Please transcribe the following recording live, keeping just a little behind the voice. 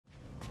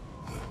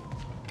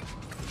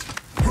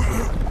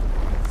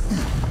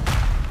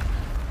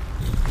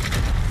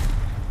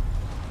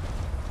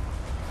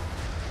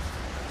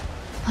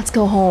Let's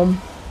go home.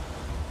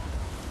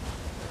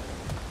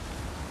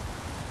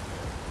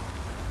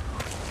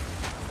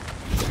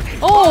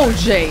 Oh,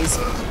 jeez.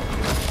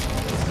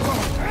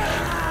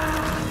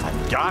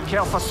 A dark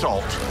elf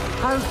assault.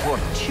 How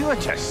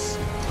fortuitous.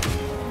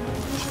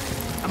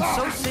 I'm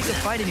so sick of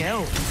fighting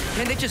elves.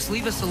 Can't they just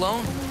leave us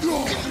alone?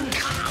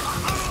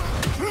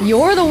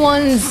 You're the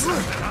ones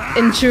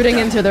intruding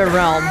into their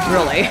realm,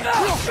 really.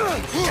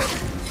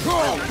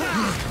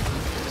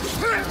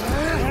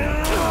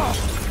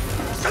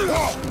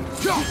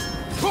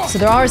 So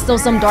there are still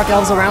some dark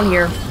elves around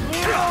here.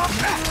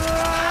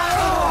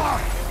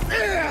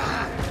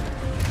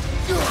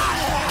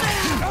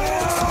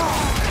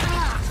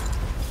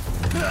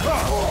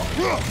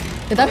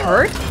 Did that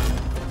hurt?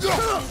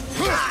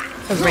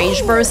 A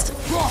rage burst?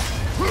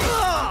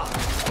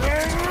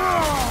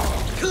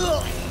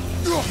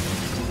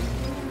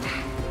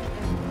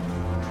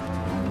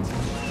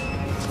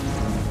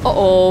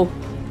 Uh-oh.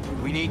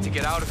 We need to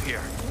get out of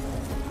here.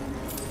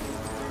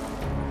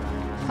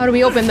 How do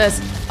we open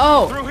this?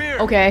 Oh,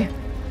 okay.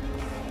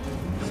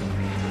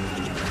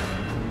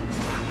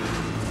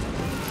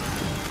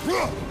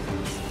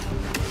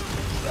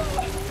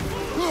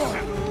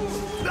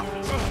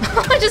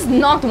 I just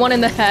knocked one in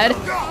the head.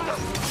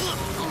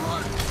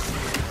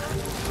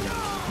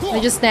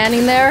 They're just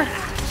standing there.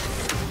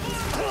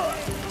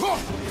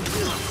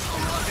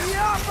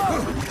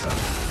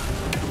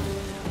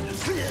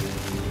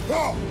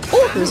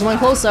 Oh, there's one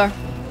closer.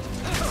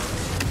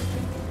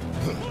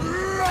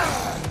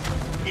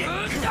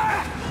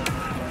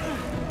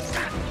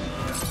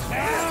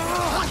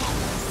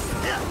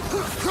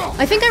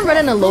 I think I read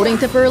in a loading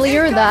tip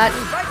earlier that...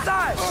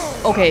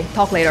 Okay,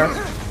 talk later.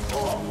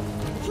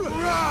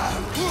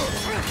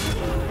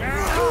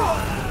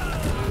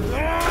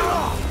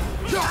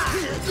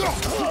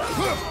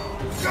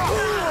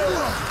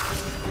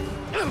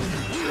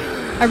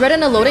 I read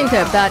in a loading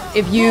tip that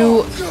if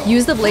you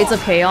use the Blades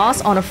of Chaos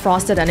on a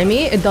frosted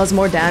enemy, it does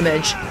more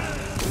damage.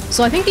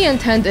 So I think the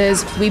intent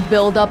is we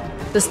build up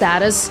the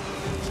status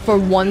for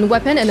one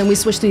weapon and then we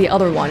switch to the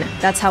other one.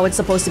 That's how it's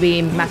supposed to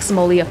be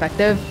maximally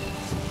effective.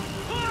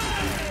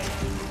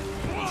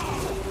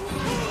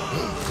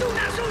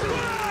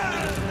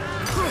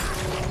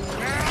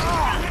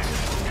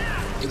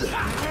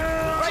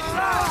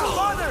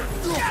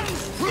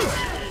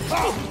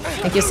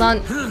 Thank you,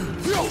 son.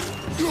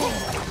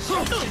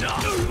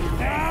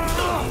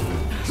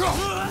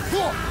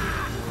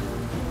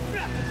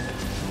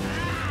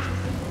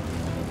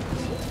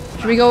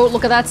 Should we go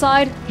look at that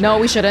side? No,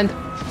 we shouldn't.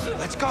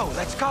 Let's go,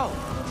 let's go.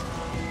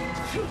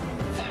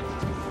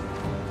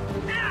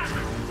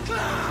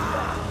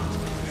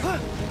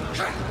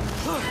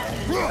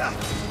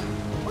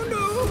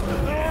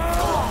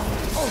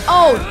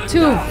 Oh,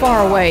 too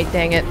far away,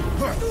 dang it.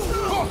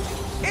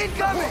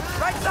 Incoming!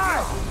 Right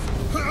side!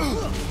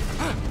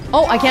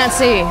 Oh, I can't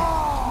see.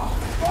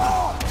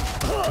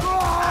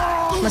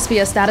 Must be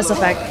a status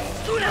effect.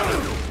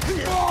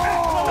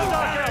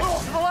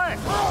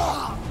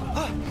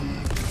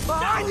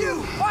 Behind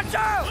you! Watch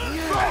out!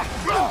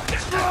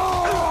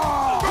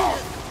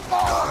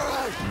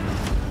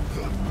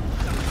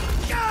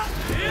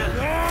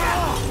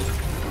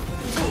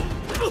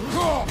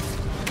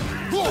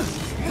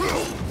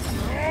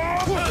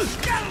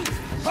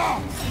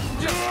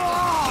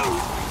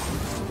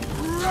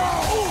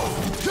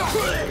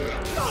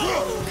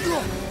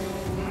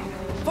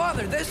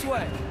 Father, this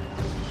way!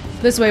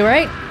 This way,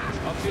 right?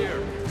 Up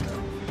here.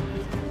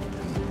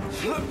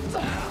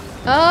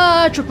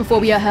 Ah,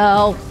 trypophobia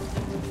hell.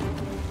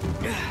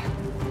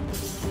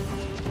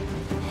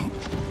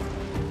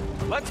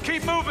 Let's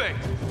keep moving!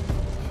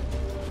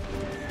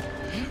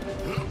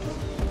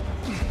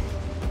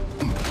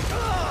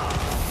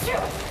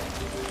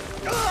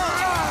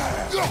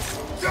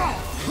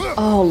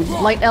 Oh,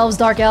 light elves,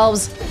 dark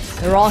elves.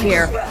 They're all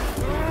here.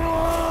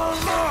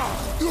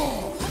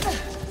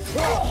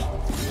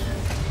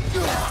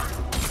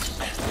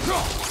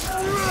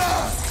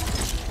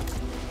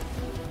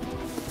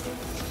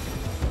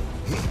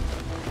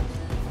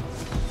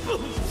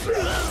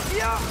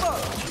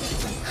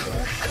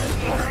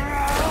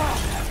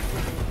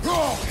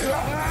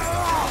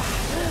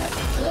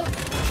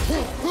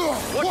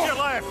 What's your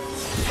left?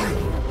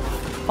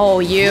 Oh,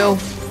 you.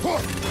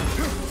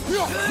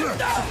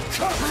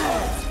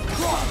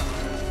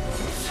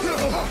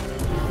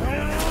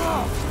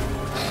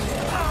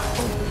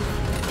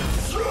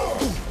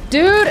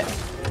 Dude!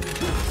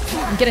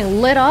 I'm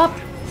getting lit up.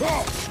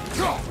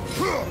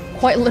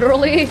 Quite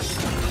literally.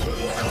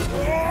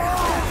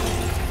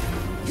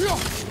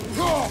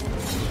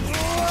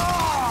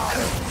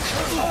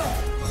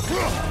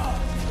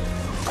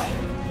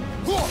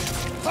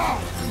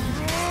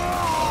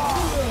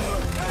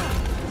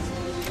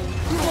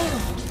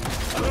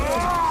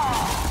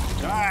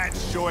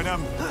 That's showing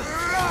him.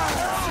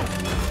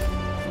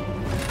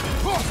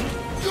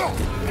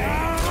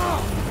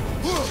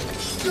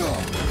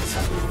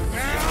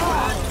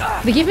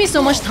 They give me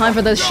so much time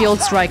for the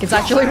shield strike. It's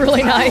actually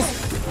really nice.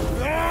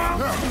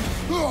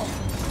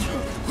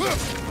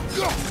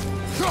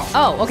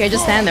 Oh, okay,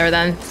 just stand there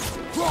then.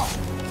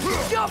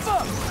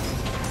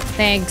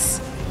 Thanks.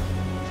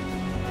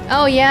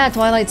 Oh yeah,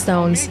 Twilight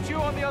Stones. Meet you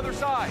on the other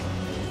side.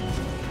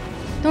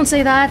 Don't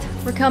say that.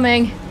 We're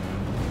coming.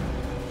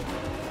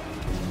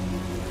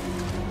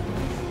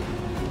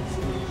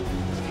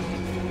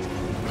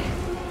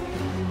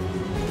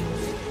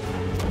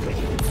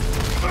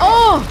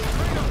 Oh!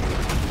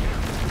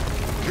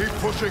 Keep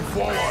pushing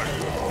forward.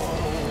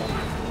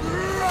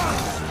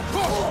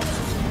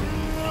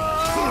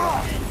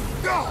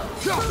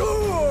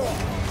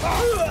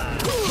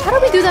 How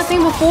did we do that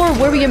thing before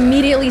where we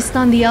immediately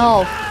stun the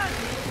elf?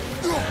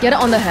 Get it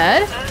on the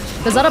head?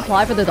 Does that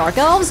apply for the Dark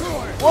Elves?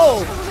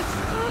 Whoa!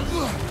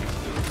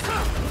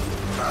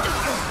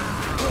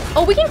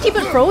 Oh, we can keep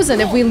it frozen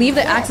if we leave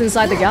the axe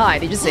inside the guy.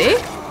 Did you see?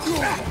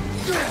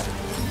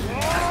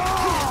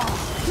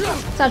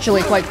 It's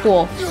actually quite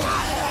cool.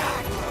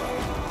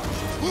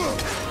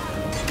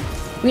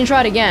 We can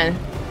try it again.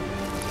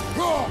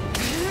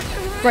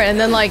 Right, and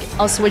then like,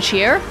 I'll switch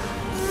here.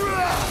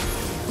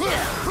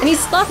 And he's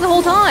stuck the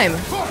whole time.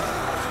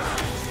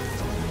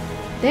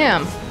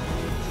 Damn.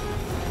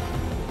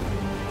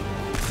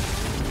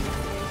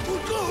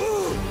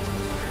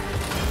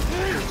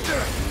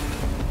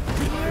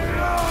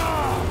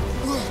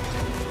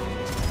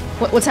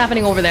 What's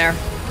happening over there?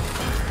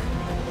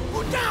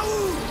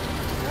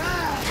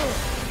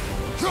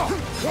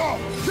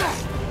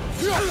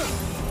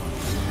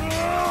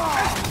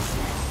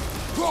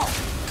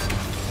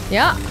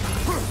 Yeah.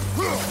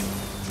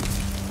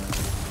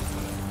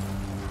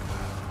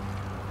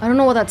 I don't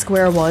know what that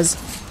square was.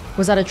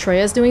 Was that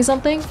Atreus doing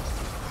something?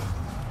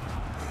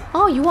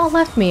 Oh, you all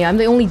left me. I'm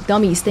the only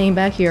dummy staying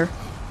back here.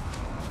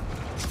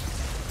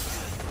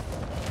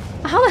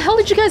 How the hell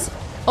did you guys...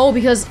 Oh,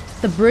 because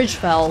the bridge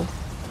fell.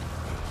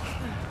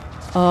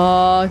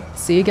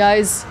 See you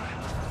guys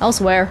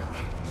elsewhere.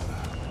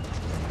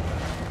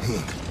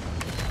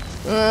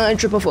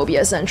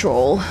 Trypophobia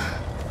Central.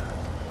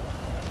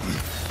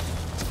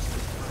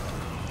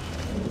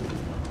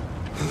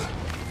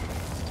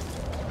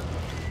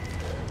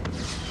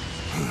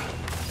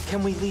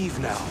 Can we leave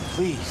now,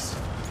 please?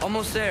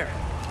 Almost there.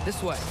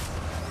 This way.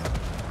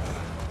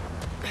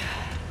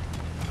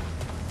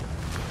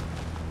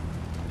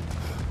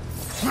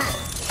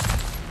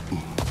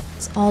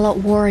 It's all at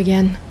war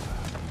again.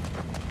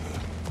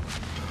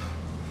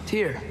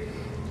 Tyr,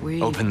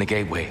 we... Open the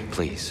gateway,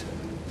 please.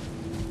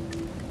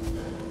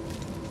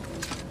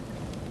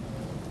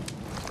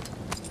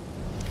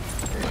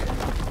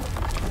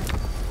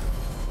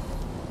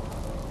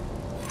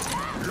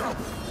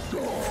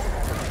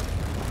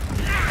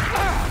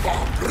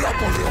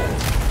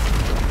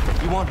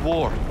 You want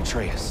war,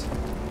 Atreus.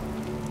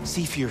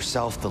 See for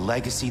yourself the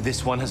legacy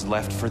this one has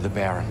left for the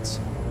Barons.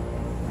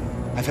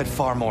 I've had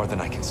far more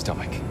than I can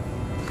stomach.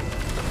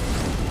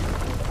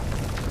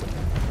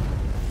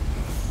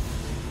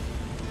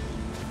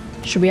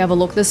 Should we have a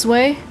look this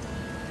way?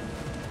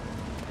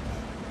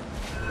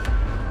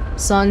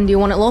 Son, do you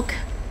want to look?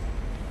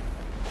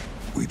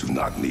 We do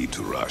not need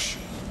to rush.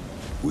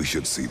 We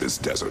should see this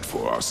desert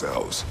for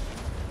ourselves.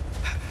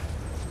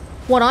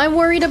 What I'm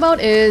worried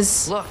about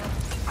is... Look,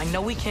 I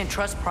know we can't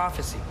trust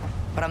prophecy,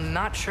 but I'm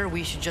not sure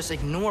we should just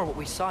ignore what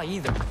we saw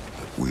either.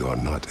 We are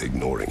not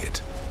ignoring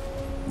it.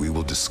 We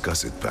will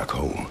discuss it back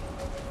home.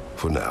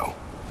 For now,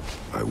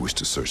 I wish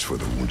to search for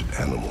the wounded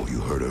animal you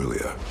heard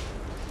earlier.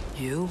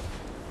 You?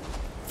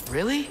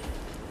 Really?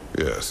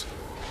 Yes.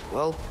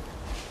 Well,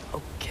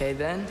 okay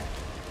then.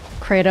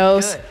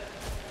 Kratos. Good.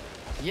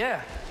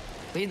 Yeah,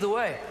 lead the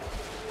way.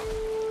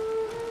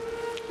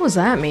 What does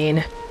that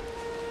mean?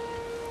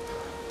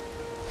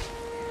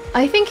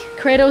 I think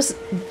Kratos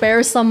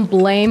bears some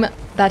blame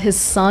that his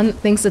son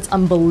thinks it's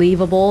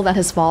unbelievable that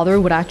his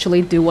father would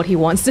actually do what he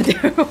wants to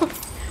do.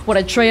 What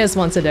Atreus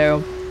wants to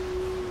do.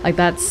 Like,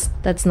 that's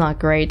not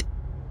great.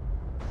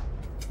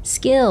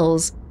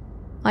 Skills.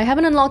 I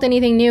haven't unlocked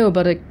anything new,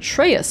 but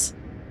Atreus.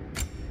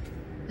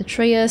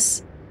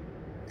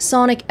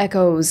 Sonic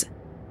echoes.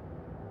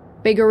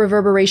 Bigger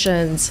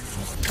reverberations.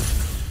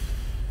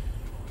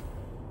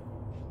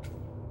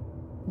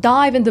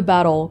 Dive into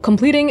battle.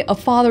 Completing a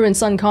father and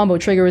son combo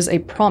triggers a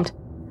prompt,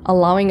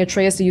 allowing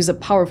Atreus to use a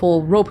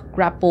powerful rope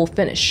grapple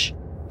finisher.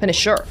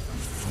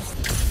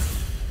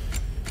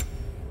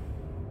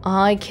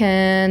 I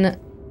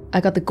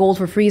got the gold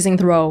for freezing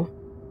throw.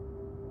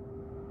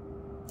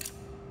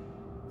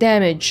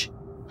 Damage.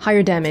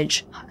 Higher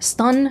damage.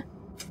 Stun.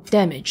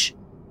 Damage.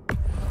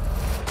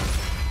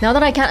 Now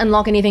that I can't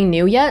unlock anything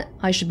new yet,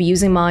 I should be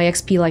using my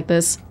XP like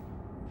this.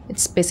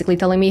 It's basically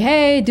telling me,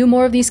 hey, do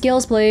more of these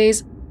skills,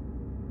 please.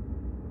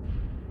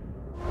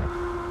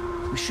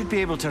 We should be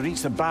able to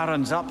reach the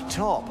Barons up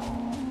top,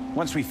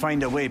 once we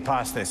find a way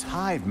past this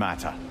hive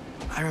matter.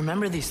 I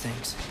remember these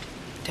things.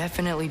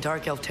 Definitely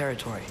Dark Elf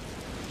territory.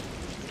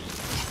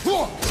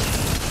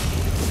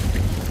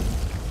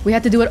 We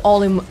had to do it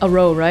all in a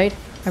row, right?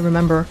 I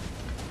remember.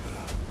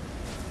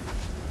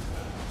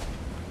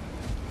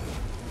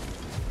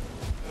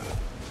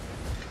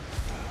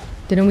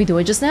 Didn't we do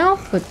it just now?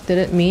 But did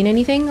it mean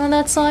anything on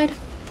that side?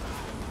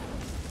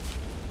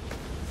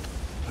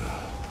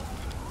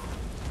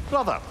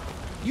 brother.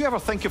 You ever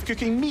think of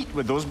cooking meat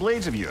with those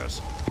blades of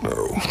yours?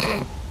 No.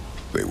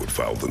 They would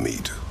foul the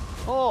meat.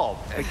 Oh,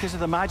 because of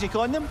the magic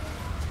on them?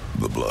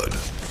 The blood.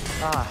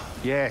 Ah,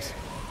 yes.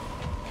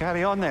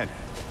 Carry on then.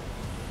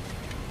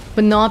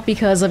 But not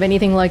because of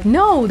anything like,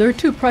 no, they're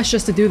too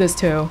precious to do this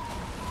to.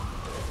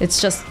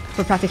 It's just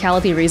for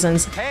practicality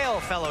reasons. Hail,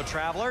 fellow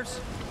travelers.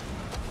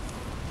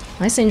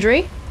 Nice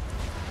injury.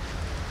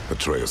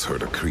 Atreus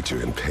heard a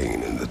creature in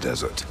pain in the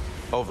desert.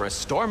 Over a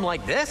storm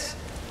like this?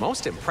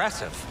 Most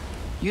impressive.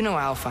 You know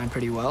Alfheim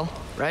pretty well,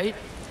 right?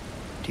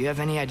 Do you have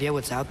any idea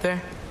what's out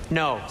there?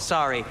 No,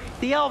 sorry.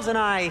 The elves and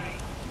I...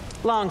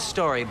 Long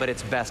story, but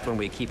it's best when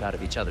we keep out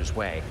of each other's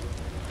way.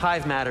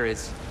 Hive matter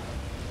is...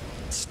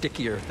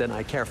 stickier than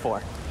I care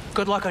for.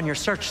 Good luck on your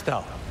search,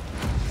 though.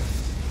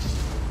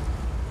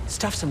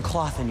 Stuff some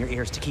cloth in your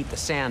ears to keep the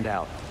sand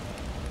out.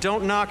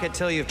 Don't knock it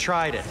till you've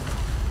tried it.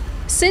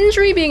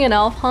 Sindri being in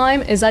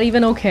Alfheim, is that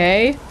even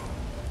okay?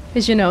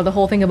 Because you know, the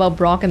whole thing about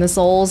Brock and the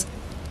souls.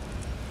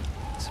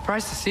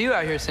 Surprised to see you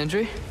out here,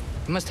 Sindri.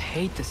 You must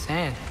hate the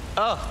sand.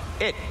 Oh,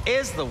 it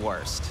is the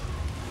worst.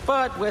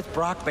 But with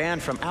Brock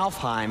banned from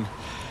Alfheim,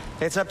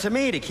 it's up to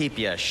me to keep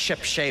you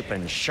ship-shape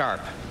and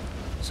sharp.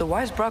 So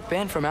why is Brock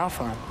banned from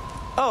Alfheim?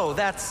 Oh,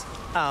 that's,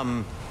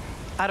 I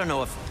don't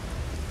know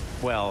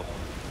if... Well,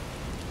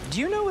 do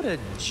you know what a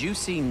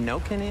juicy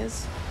noken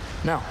is?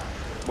 No.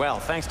 Well,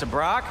 thanks to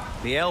Brock,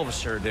 the elves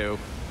sure do.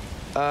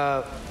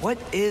 What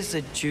is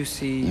a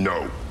juicy...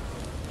 No.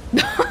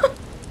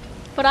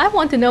 But I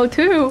want to know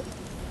too.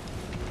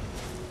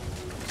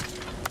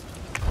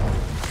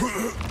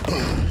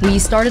 We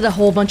started a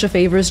whole bunch of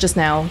favors just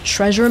now.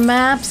 Treasure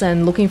maps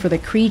and looking for the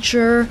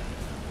creature.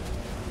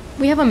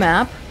 We have a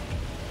map.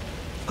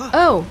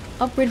 Oh,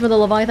 upgrade for the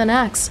Leviathan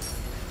axe.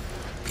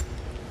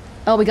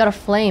 Oh, we got a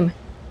flame.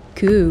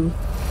 Cool.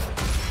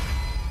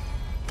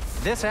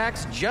 This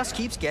axe just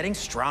keeps getting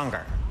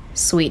stronger.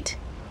 Sweet.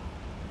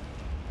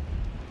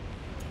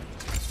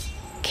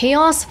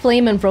 Chaos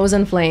Flame and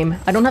Frozen Flame.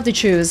 I don't have to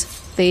choose.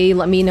 They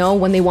let me know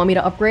when they want me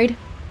to upgrade.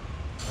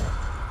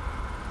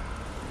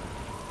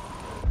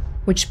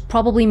 Which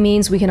probably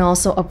means we can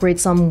also upgrade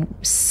some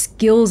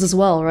skills as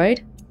well,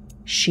 right?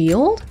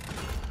 Shield?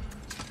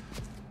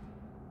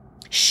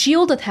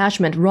 Shield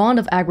attachment, Rod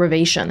of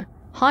Aggravation.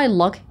 High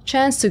luck,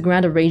 chance to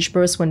grant a rage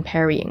burst when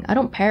parrying. I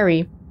don't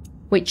parry.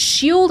 Wait,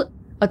 shield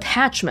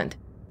attachment.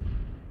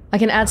 I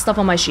can add stuff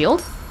on my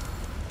shield?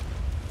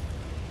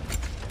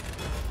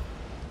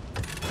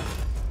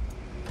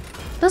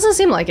 Doesn't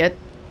seem like it.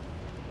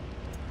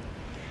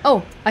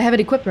 Oh, I have it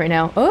equipped right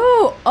now.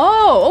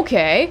 Oh,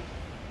 okay.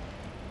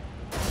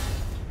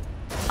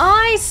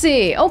 I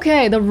see.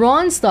 Okay, the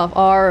Ron stuff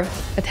are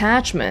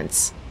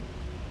attachments.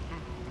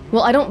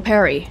 Well, I don't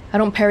parry. I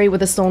don't parry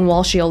with a stone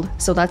wall shield,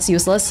 so that's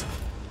useless.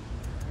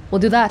 We'll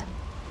do that.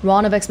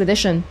 Ron of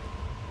Expedition.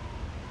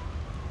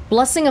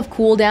 Blessing of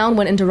cooldown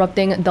when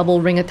interrupting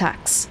double ring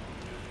attacks.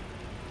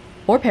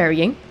 Or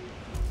parrying.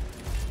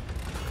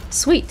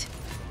 Sweet.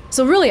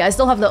 So really, I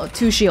still have the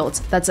 2 shields.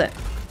 That's it.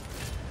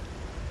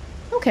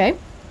 Okay.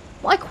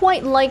 Well, I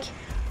quite like...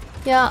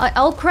 Yeah,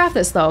 I'll craft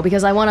this though,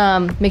 because I want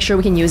to make sure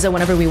we can use it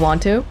whenever we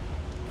want to.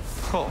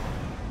 Cool.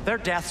 Their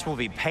deaths will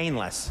be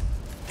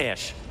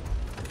painless-ish.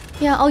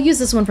 Yeah, I'll use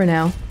this one for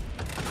now.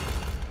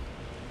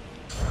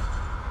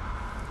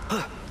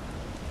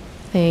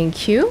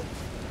 Thank you.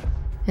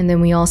 And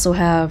then we also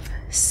have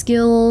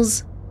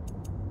skills.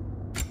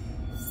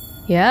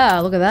 Yeah,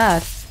 look at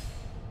that.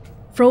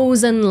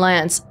 Frozen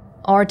Lance.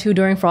 R2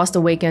 during Frost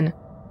Awaken.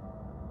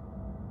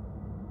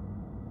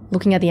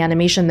 Looking at the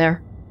animation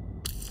there.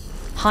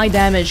 High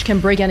damage, can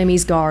break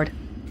enemies' guard.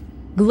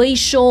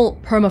 Glacial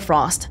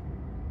Permafrost.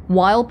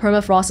 While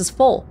permafrost is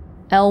full.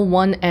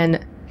 L1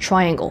 and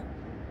triangle.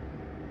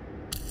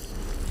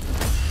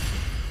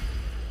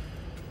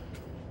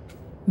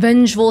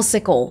 Vengeful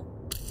Sickle.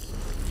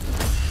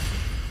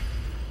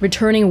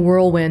 Returning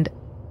Whirlwind.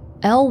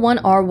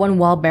 L1 R1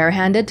 while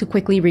barehanded to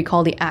quickly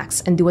recall the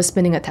axe and do a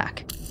spinning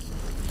attack.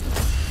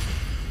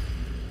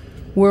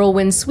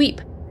 Whirlwind Sweep.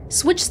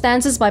 Switch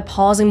stances by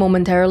pausing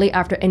momentarily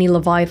after any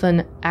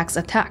Leviathan axe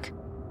attack.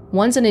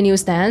 Once in a new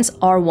stance,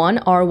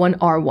 R1, R1,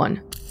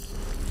 R1.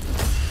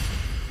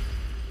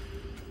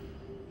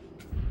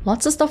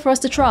 Lots of stuff for us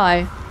to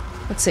try.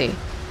 Let's see.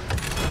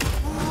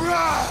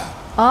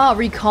 Ah,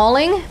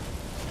 recalling?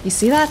 You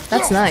see that?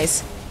 That's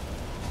nice.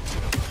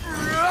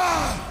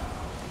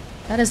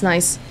 That is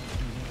nice.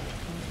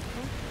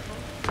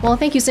 Well,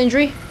 thank you,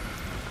 Sindri.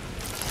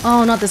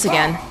 Oh, not this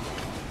again.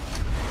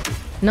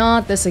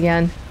 Not this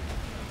again.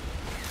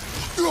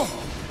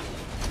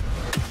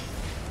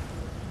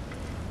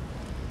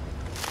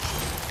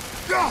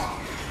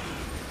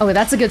 Okay,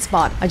 that's a good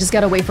spot. I just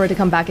gotta wait for it to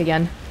come back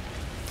again.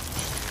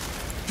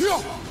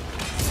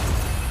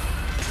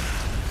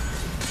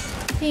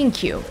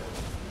 Thank you.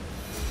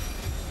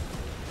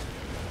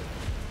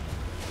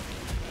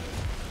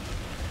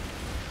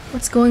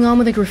 What's going on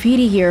with the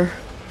graffiti here?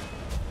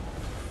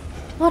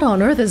 What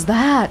on earth is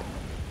that?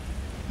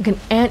 Like an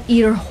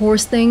anteater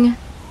horse thing?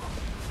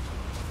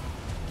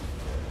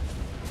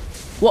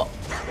 Whoa.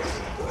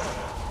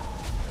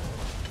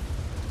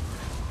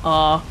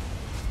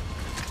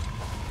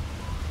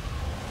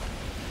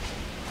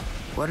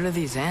 What are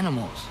these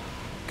animals?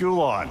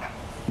 Gulon,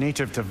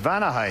 native to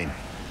Vanaheim.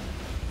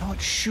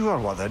 Not sure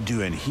what they're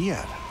doing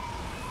here.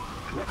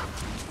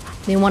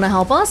 They want to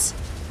help us?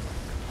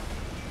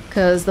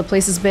 Because the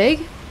place is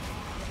big?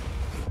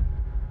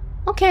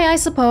 Okay, I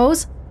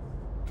suppose.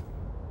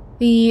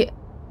 The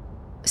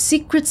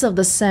secrets of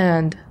the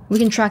sand. We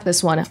can track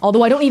this one.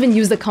 Although I don't even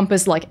use the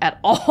compass, like, at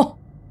all.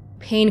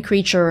 Pain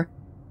creature.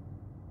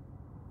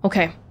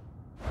 Okay.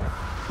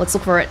 Let's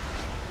look for it.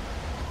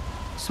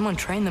 Someone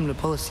trained them to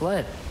pull a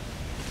sled.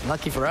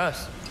 Lucky for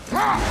us.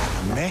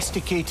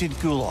 Domesticated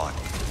Gulon.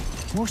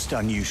 Most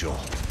unusual.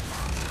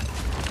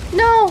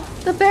 No!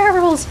 The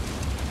barrels!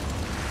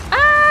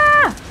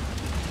 Ah!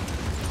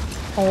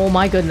 Oh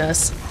my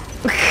goodness.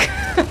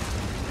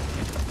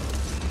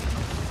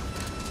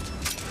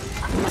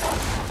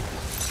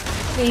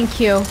 Thank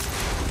you.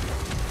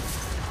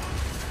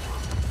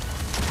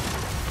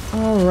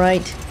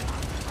 Alright.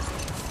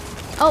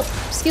 Oh,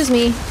 excuse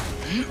me.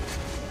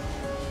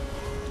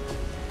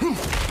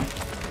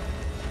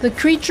 The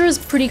creature is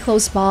pretty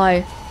close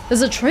by.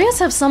 Does Atreus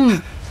have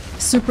some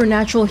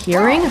supernatural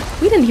hearing?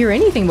 We didn't hear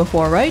anything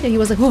before, right? And he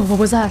was like, whoa, what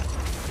was that?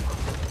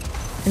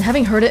 And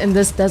having heard it in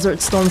this desert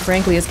storm,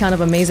 frankly, is kind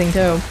of amazing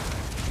too.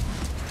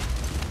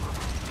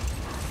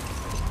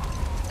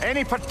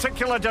 Any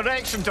particular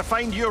direction to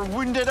find your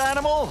wounded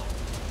animal?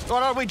 Or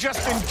are we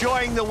just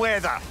enjoying the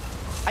weather?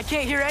 I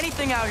can't hear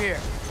anything out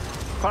here.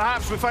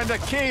 Perhaps we find a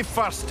cave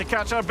first to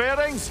catch our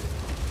bearings?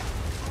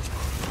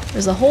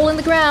 There's a hole in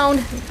the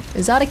ground.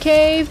 Is that a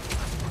cave?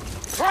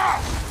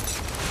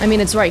 I mean,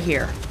 it's right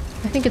here.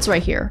 I think it's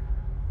right here.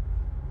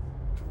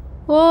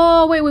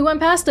 Oh, wait, we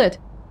went past it.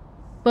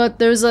 But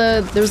there's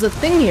a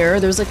thing here.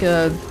 There's like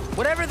a...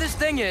 Whatever this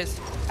thing is,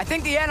 I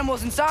think the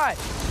animal's inside.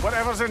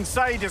 Whatever's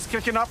inside is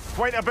kicking up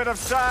quite a bit of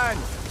sand.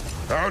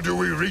 How do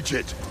we reach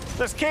it?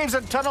 There's caves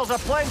and tunnels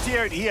aplenty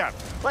out here.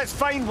 Let's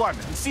find one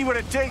and see where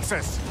it takes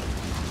us.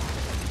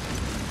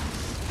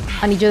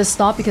 I need you to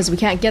stop because we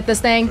can't get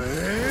this thing.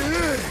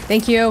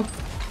 Thank you.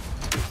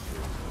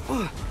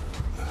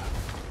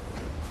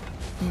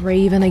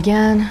 Raven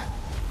again.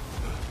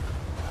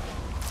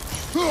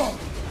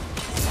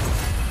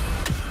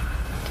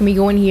 Can we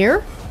go in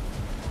here?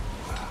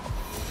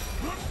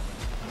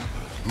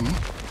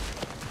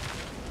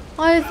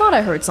 I thought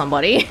I heard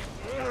somebody.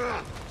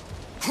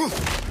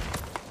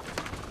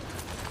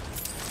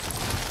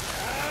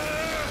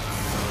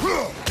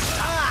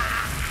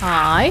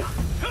 Hi.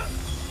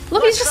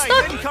 Look, he's just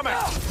stuck.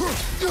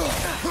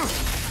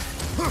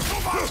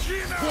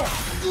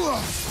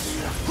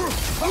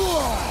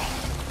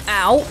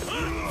 Ow.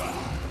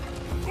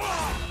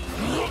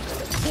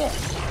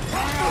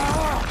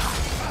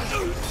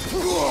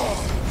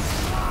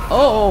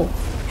 Oh.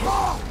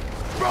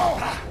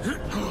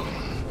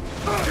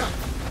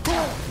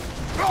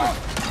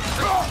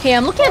 Okay,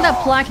 I'm looking at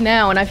that plaque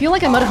now, and I feel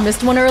like I might have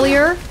missed one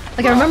earlier.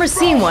 Like, I remember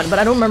seeing one, but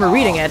I don't remember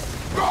reading it.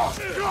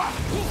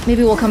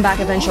 Maybe we'll come back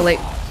eventually.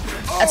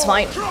 That's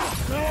fine.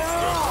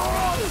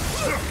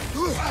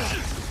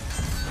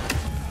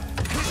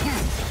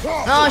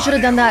 Oh, I should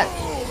have done that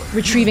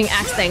retrieving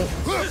axe thing.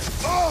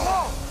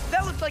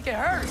 That looks like it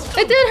hurt.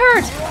 It did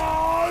hurt!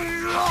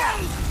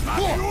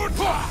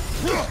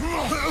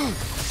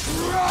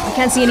 I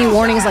can't see any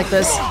warnings like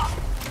this.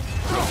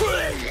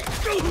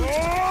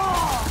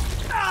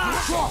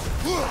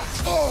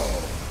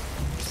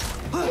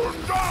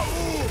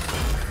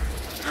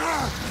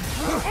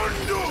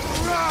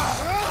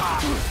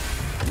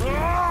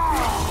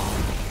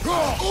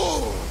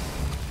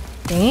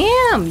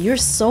 Damn, you're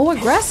so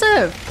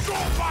aggressive.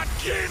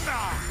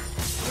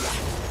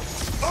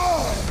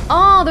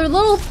 Oh, their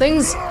little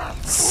things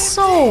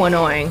so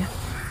annoying.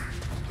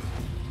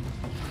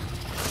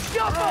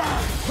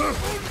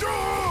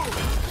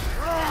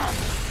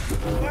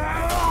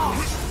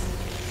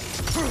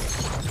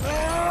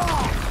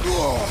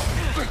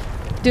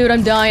 Dude,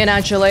 I'm dying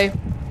actually.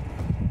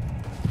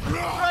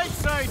 Right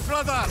side,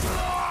 brother.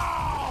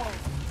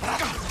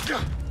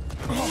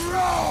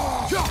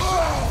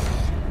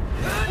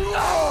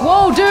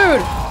 Whoa,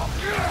 dude!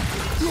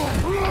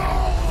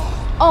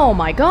 Oh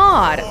my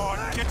god!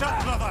 Get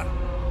up, brother.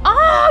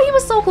 Oh, he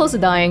was so close to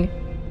dying.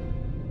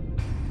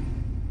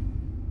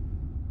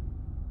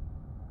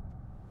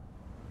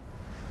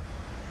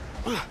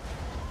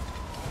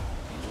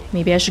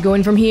 Maybe I should go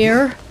in from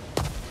here.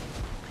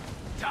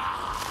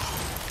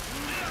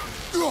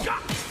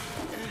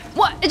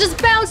 What? It just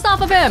bounced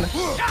off of him!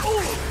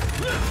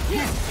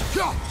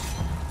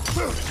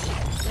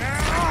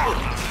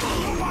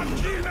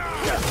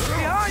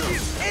 Behind you!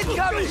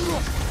 Incoming!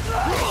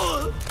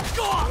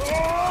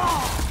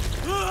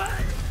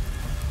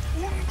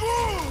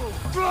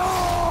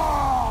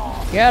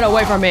 Get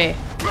away from me!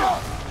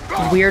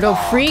 Weirdo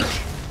freak!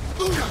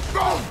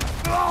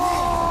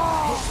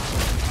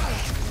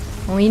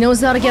 Oh, he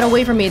knows how to get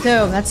away from me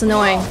too. That's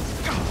annoying.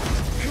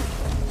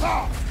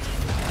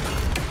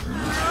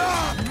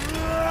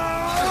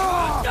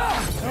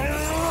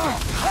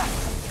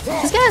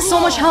 This guy has so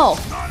much health.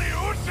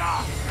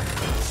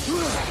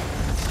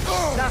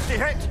 Nasty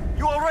hit.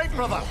 You all right,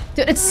 brother?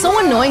 Dude, it's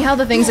so annoying how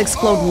the things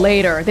explode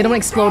later. They don't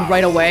explode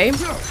right away.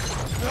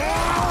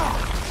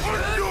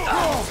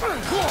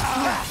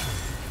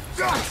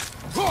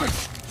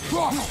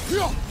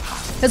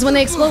 Because when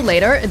they explode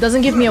later, it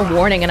doesn't give me a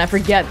warning and I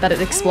forget that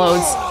it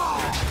explodes.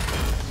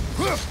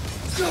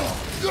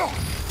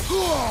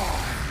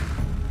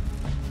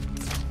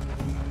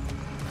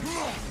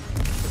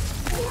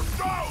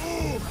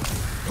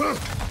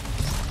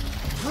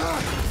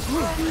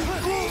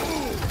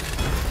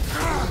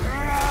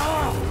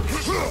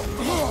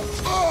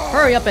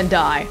 Hurry up and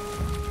die.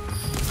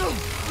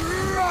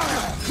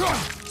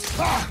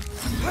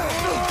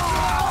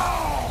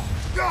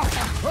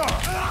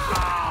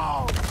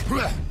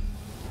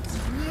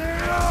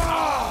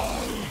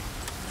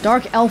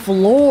 Dark Elf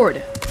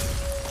Lord.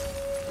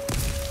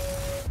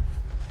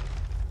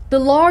 The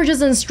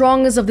largest and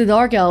strongest of the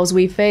Dark Elves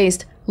we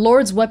faced,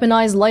 Lords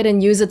weaponize light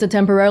and use it to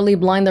temporarily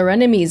blind their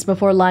enemies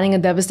before landing a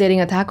devastating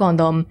attack on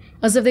them,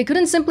 as if they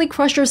couldn't simply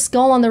crush their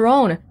skull on their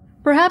own.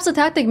 Perhaps the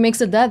tactic makes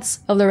the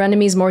deaths of their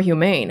enemies more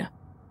humane.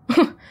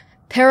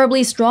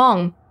 Terribly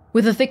strong,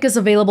 with the thickest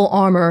available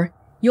armor.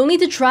 You'll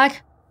need to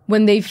track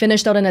when they've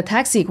finished out an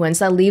attack sequence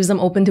that leaves them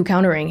open to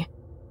countering.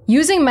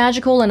 Using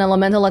magical and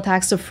elemental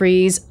attacks to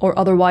freeze or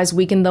otherwise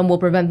weaken them will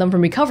prevent them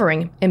from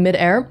recovering in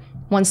mid-air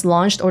once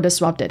launched or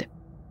disrupted.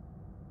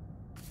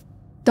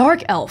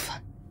 Dark Elf.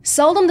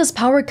 Seldom does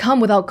power come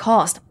without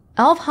cost.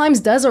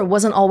 Alfheim's desert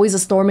wasn't always a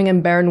storming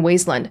and barren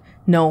wasteland.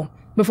 No.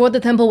 Before the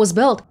temple was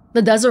built,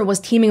 the desert was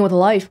teeming with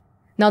life.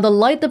 Now the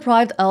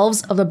light-deprived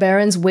elves of the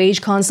Barrens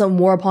wage constant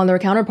war upon their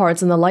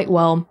counterparts in the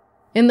Lightwell.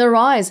 In their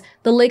eyes,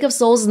 the Lake of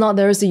Souls is not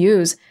theirs to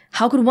use.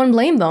 How could one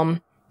blame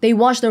them? They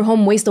watched their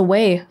home waste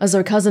away as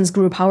their cousins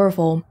grew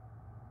powerful.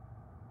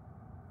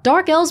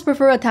 Dark Elves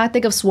prefer a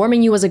tactic of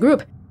swarming you as a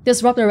group,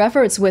 disrupt their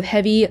efforts with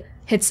heavy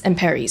hits and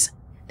parries.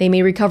 They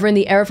may recover in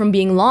the air from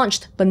being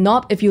launched, but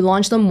not if you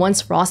launch them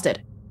once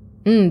frosted.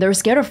 They're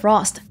scared of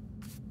frost.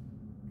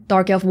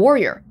 Dark Elf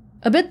Warrior.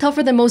 A bit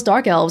tougher than most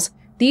Dark Elves,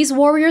 these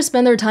warriors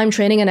spend their time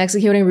training and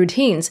executing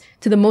routines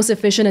to the most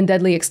efficient and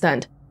deadly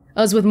extent.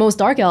 As with most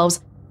Dark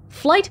Elves,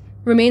 flight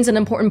remains an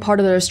important part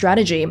of their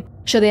strategy.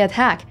 Should they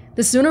attack,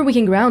 the sooner we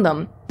can ground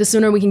them, the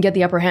sooner we can get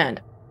the upper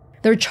hand.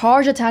 Their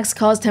charge attacks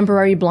cause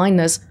temporary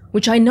blindness,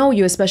 which I know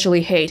you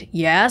especially hate.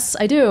 Yes,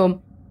 I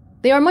do.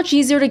 They are much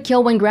easier to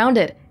kill when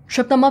grounded.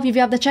 Trip them up if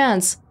you have the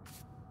chance.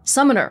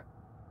 Summoner.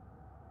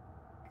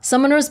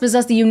 Summoners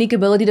possess the unique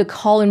ability to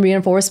call in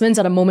reinforcements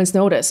at a moment's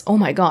notice. Oh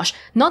my gosh,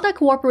 not that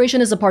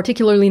cooperation is a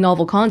particularly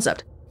novel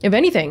concept. If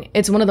anything,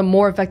 it's one of the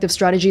more effective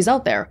strategies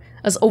out there,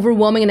 as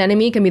overwhelming an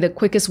enemy can be the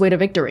quickest way to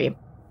victory.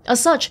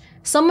 As such,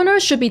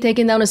 summoners should be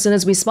taken down as soon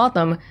as we spot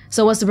them,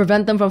 so as to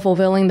prevent them from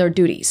fulfilling their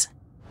duties.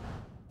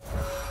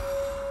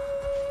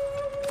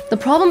 The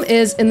problem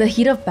is, in the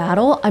heat of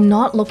battle, I'm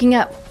not looking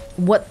at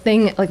what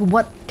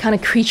kind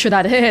of creature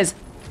that is.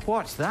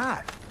 What's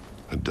that?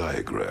 A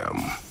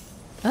diagram.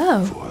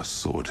 Oh. For a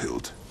sword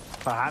hilt.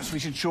 Perhaps we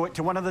should show it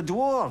to one of the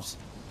dwarves.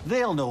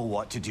 They'll know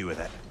what to do with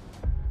it.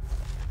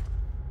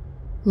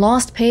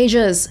 Lost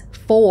Pages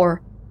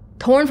 4.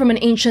 Torn from an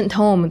ancient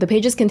tome, the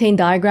pages contain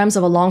diagrams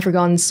of a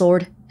long-forgotten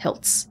sword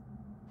hilts.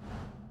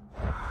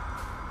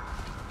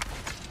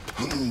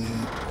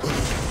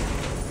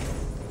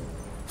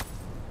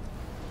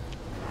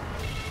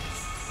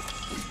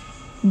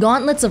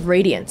 Gauntlets of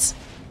Radiance.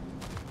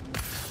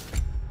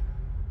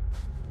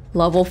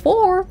 Level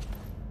 4.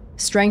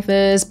 Strength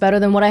is better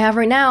than what I have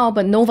right now,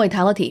 but no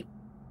vitality.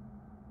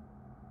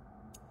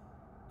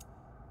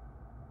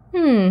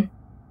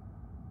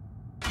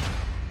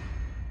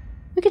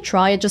 We could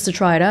try it just to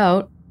try it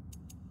out.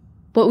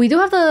 But we do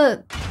have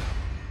the...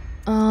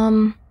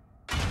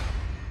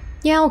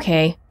 Yeah,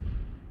 okay.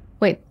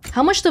 Wait,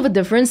 how much of a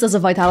difference does a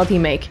vitality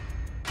make?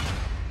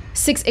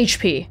 6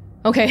 HP.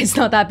 Okay, it's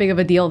not that big of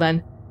a deal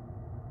then.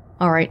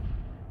 Alright.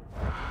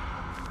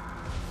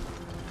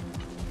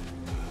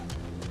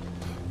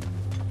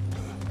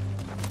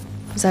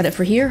 Is that it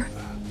for here?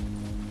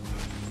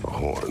 A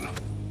horn.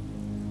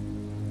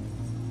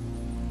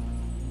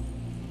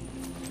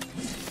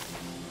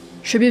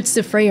 Tributes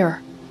to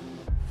Freyr.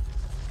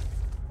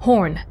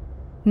 Horn.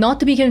 Not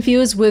to be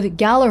confused with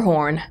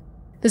Gallarhorn.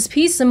 This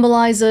piece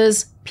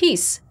symbolizes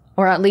peace,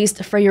 or at least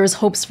Freyr's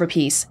hopes for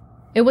peace.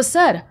 It was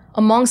said,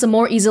 amongst the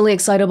more easily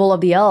excitable of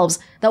the elves,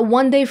 that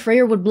one day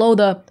Freyr would blow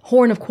the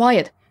Horn of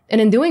Quiet,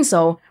 and in doing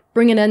so,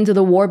 bring an end to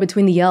the war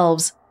between the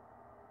elves.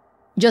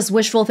 Just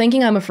wishful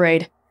thinking, I'm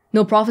afraid.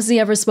 No prophecy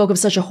ever spoke of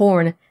such a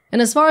horn,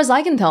 and as far as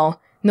I can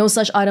tell, no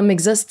such item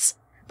exists.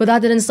 But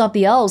that didn't stop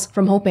the elves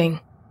from hoping.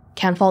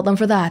 Can't fault them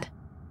for that.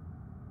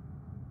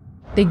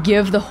 They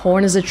give the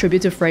horn as a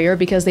tribute to Freyr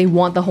because they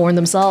want the horn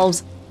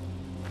themselves.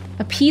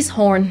 A peace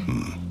horn.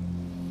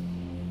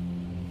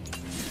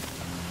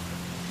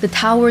 The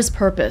tower's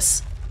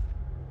purpose.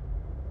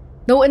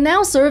 Though it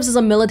now serves as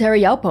a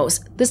military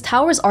outpost, this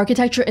tower's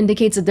architecture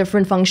indicates a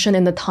different function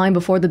in the time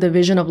before the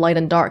division of light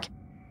and dark.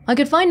 I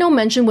could find no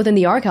mention within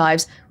the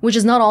archives, which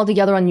is not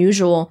altogether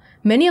unusual.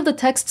 Many of the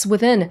texts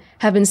within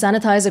have been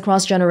sanitized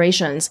across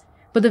generations.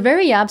 but the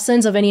very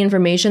absence of any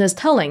information is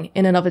telling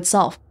in and of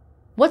itself.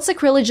 What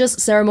sacrilegious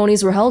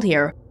ceremonies were held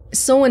here?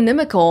 So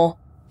inimical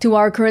to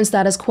our current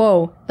status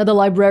quo that the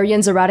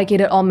librarians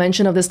eradicated all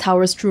mention of this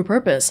tower's true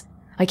purpose.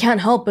 I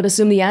can't help but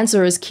assume the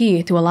answer is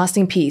key to a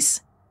lasting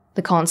peace.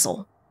 The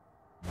console.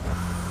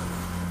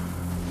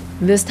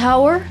 This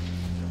tower?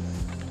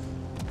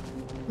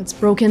 It's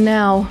broken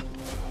now.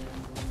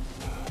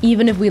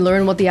 Even if we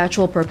learn what the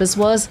actual purpose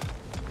was,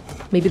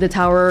 maybe the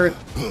tower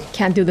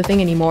can't do the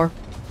thing anymore.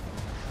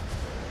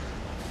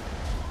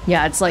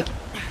 Yeah, it's like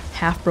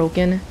half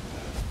broken.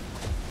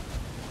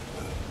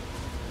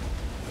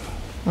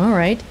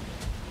 Alright.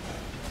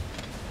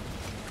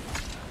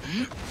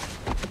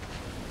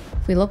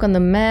 If we look on the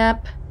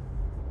map...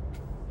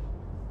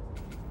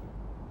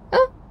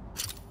 Oh!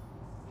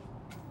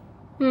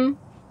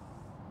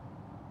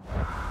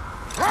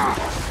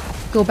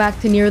 Go back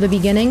to near the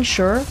beginning,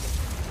 sure.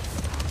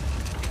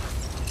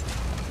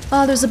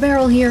 Oh, there's a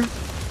barrel here.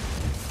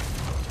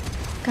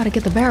 Gotta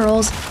get the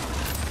barrels.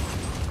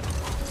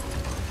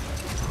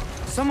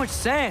 So much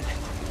sand.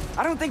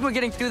 I don't think we're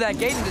getting through that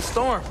gate in the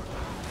storm.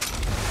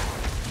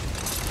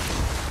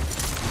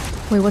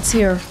 Wait, what's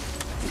here?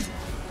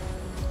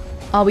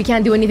 Oh, we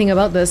can't do anything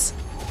about this.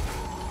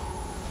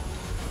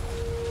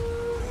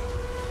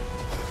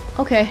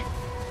 Okay.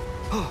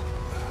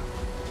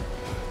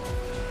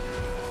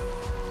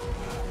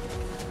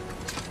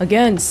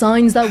 Again,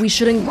 signs that we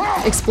shouldn't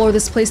explore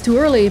this place too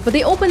early, but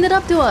they opened it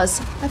up to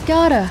us. I've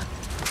gotta.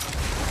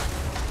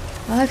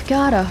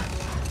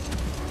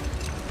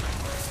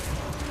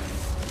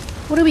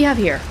 What do we have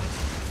here?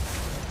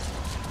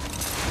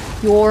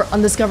 Your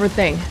undiscovered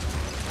thing.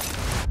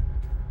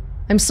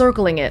 I'm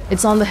circling it.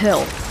 It's on the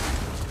hill.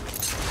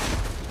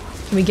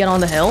 Can we get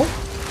on the hill?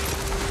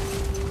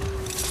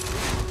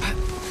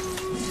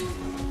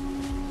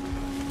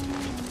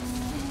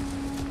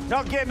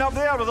 Not getting up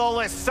there with all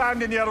this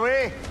sand in your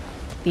way?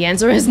 The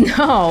answer is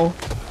no.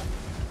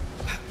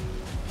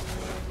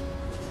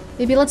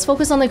 Maybe let's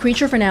focus on the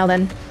creature for now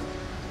then.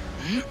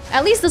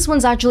 At least this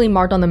one's actually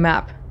marked on the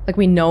map. Like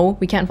we know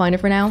we can't find it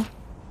for now.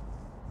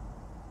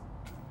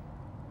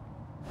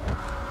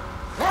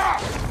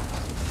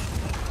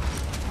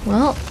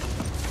 Well.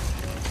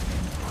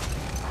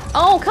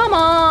 Oh, come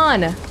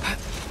on!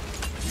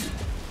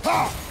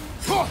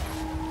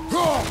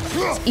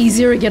 It's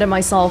easier to get it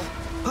myself.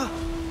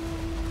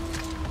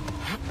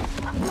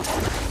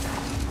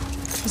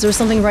 Is there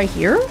something right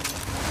here?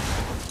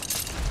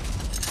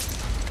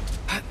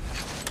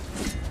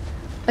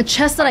 A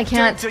chest that I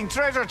can't... Tempting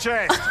treasure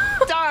chest!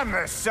 Damn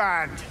this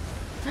sand!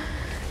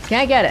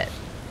 Can't get it.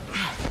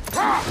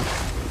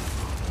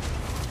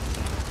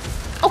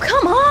 Oh,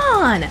 come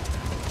on!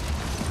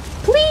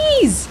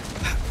 Please!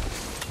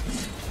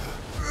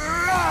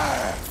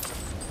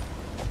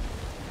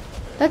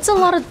 That's a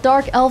lot of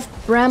dark elf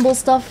bramble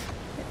stuff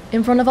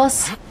in front of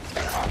us.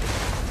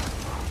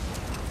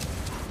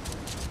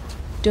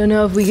 Don't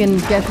know if we can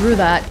get through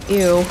that.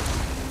 Ew.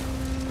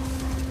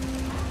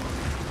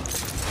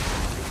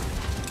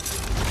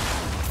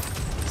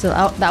 So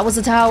that was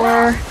a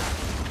tower.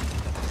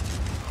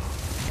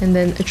 And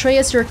then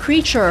Atreus, you're a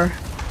creature.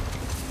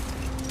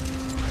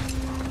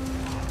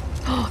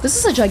 Oh, this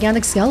is a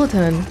gigantic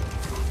skeleton.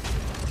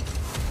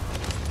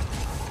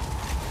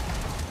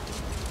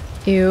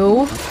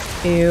 Ew.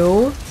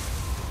 Ew.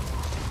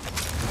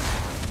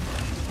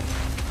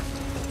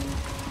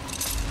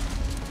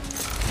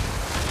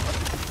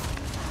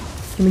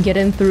 Can we get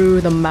in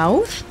through the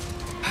mouth?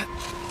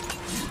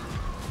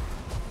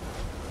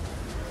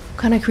 What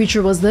kind of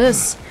creature was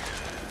this?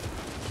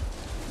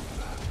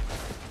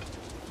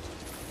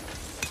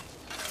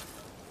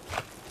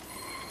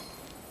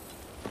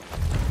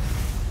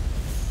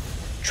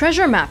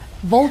 Treasure map.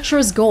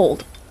 Vulture's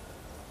gold.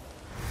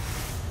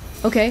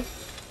 Okay.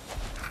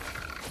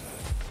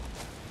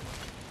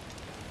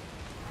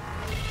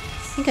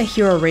 I think I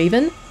hear a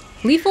raven.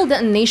 Lethal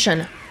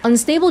detonation.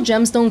 Unstable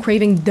gemstone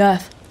craving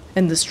death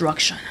and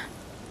destruction.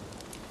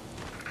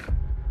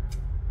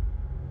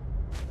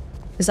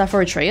 Is that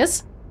for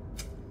Atreus?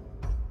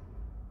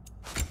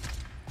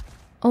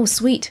 Oh,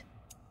 sweet.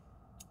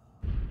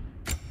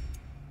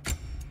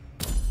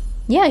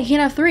 Yeah, he can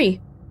have 3.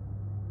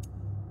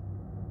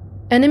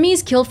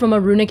 Enemies killed from a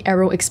runic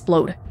arrow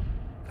explode.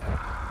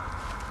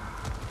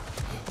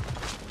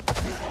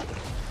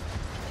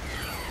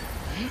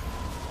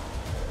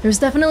 There's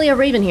definitely a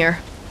raven here.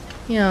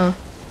 Yeah.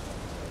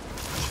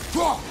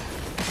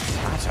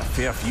 That's a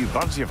fair few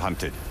birds you've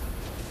hunted.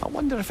 I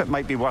wonder if it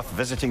might be worth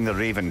visiting the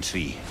Raven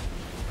Tree.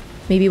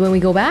 Maybe when we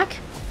go back?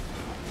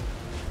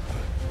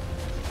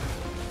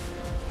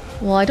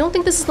 Well, I don't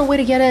think this is the way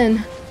to get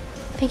in.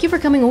 Thank you for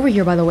coming over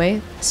here, by the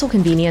way. So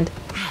convenient.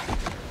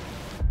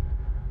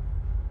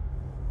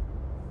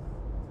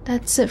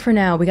 That's it for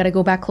now. We gotta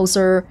go back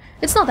closer.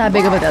 It's not that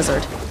big of a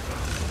desert.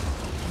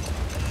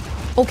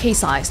 Okay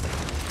sized.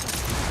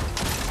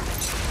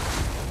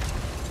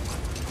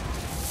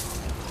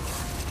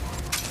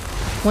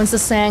 Once the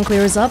sand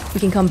clears up, we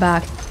can come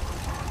back.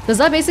 Does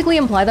that basically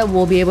imply that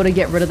we'll be able to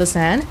get rid of the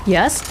sand?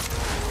 Yes?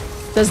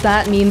 Does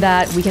that mean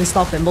that we can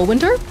stop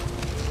Fimbulwinter?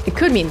 It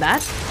could mean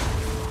that.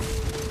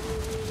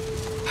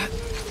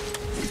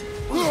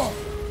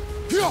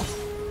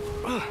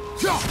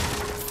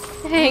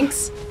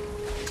 Thanks.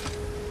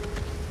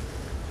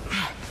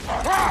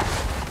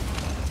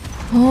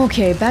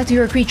 Okay, back to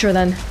your creature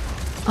then.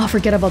 Oh,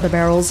 forget about the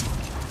barrels.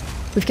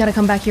 We've got to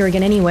come back here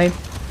again anyway.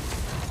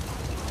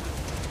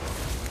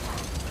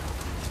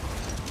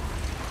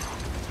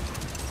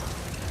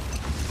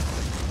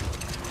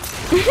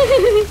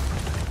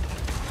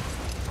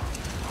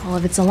 Well,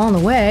 if it's along the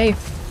way.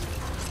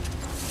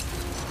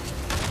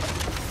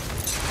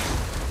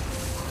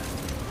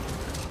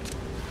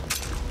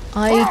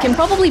 I can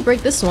probably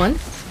break this one.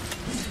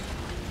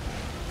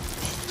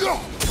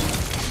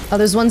 Oh,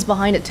 there's ones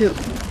behind it too.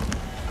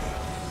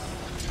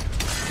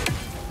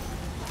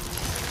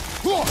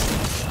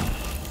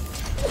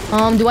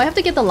 Do I have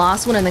to get the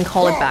last one and then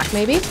call it back,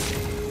 maybe?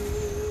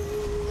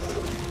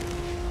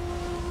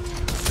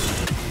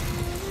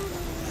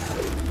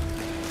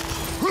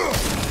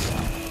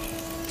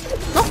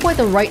 Not quite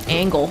the right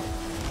angle.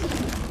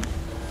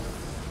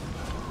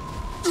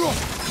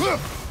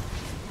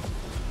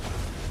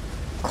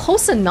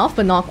 Close enough,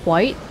 but not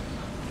quite.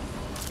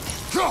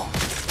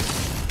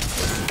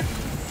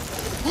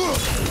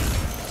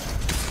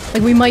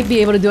 Like, we might be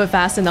able to do it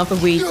fast enough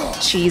if we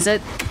cheese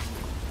it.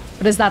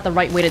 But is that the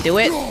right way to do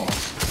it?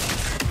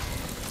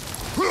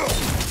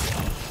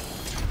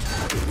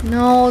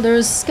 No,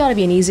 there's gotta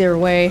be an easier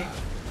way.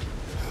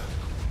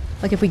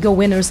 Like if we go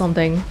in or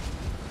something.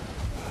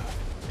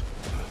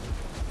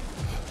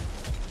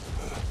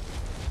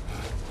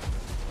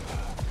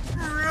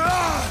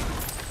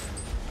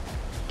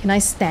 Can I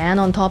stand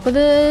on top of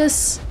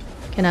this?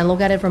 Can I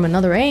look at it from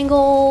another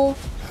angle?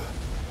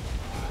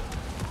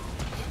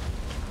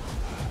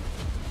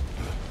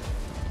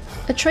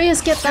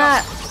 Atreus, get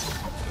that!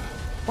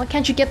 Why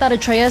can't you get that,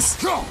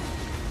 Atreus?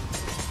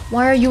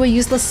 Why are you a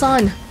useless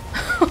son?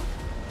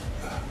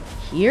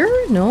 Here?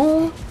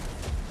 No.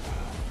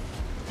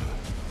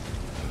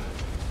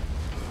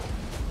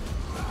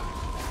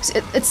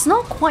 It's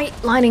not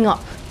quite lining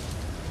up.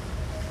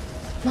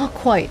 Not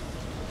quite.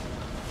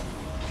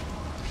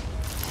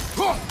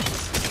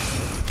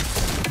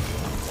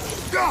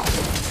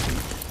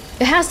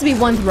 It has to be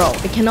one throw.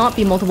 It cannot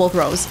be multiple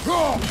throws.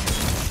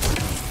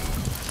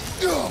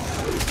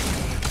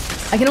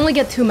 I can only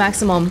get 2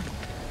 maximum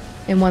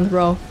in one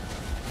throw.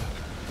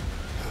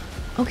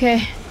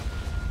 Okay.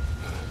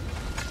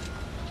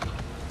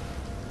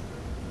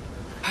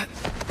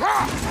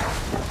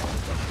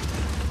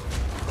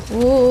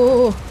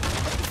 Ooh.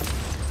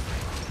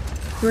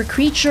 You're a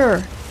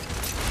creature.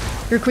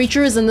 Your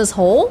creature is in this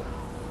hole?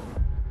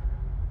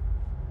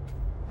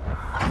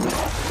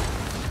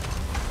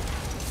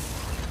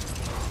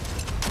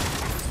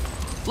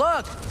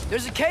 Look!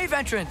 There's a cave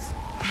entrance!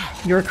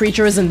 Your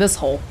creature is in this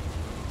hole.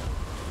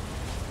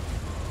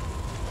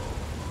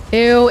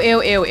 Ew,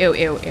 ew, ew, ew,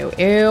 ew, ew,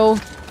 ew.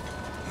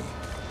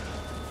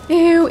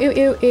 Ew, ew,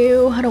 ew,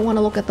 ew. I don't want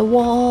to look at the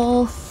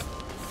wall.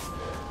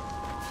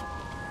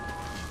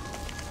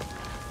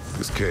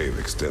 This cave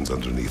extends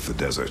underneath the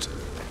desert.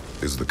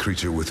 Is the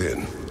creature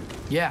within?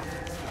 Yeah,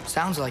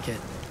 sounds like it.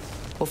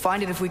 We'll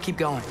find it if we keep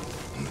going.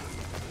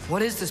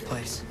 What is this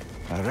place?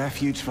 A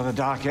refuge for the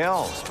Dark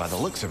Elves, by the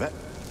looks of it.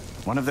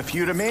 One of the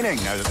few remaining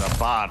now that they're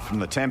barred from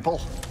the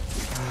temple.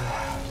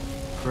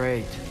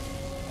 Great.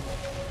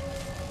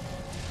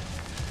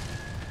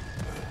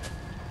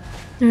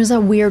 There's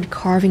that weird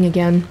carving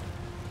again.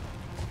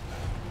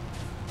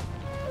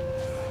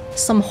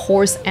 Some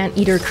horse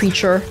anteater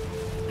creature.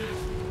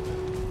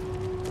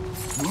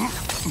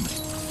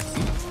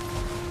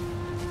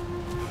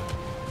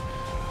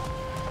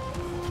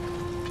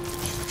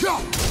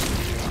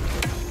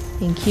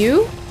 Thank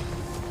you.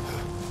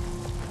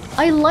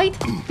 I like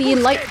the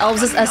light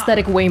elves'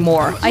 aesthetic way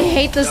more. I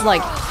hate this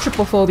like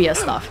trypophobia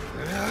stuff.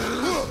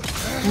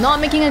 Not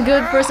making a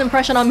good first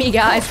impression on me,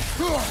 guys.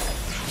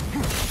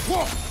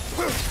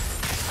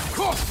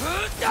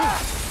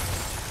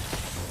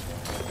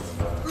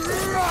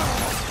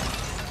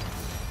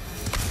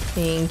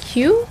 Thank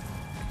you.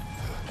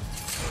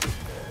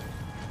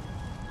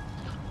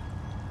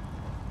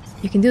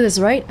 You can do this,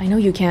 right? I know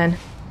you can.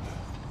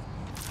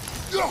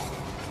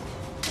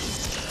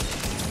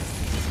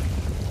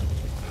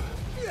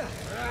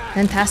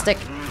 Fantastic.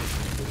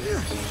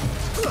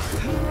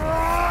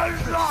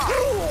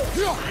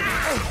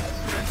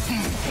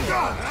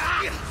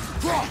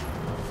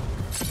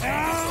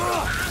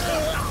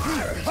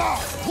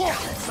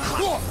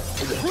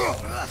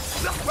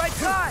 Right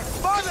side!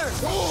 Farther!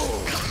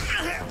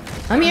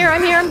 I'm here,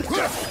 I'm here.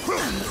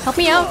 Help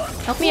me out.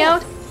 Help me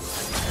out.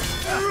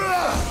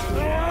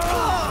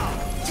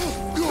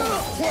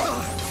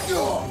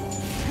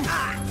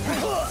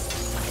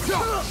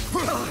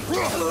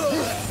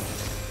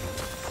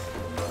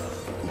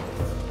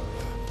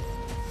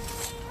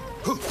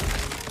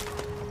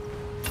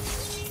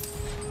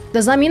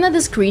 Does that mean that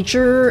this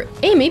creature...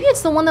 Hey, maybe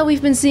it's the one that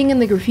we've been seeing in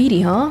the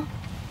graffiti, huh?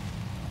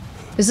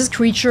 Is this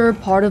creature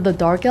part of the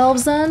Dark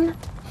Elves then?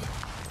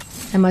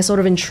 Am I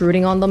sort of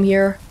intruding on them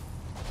here?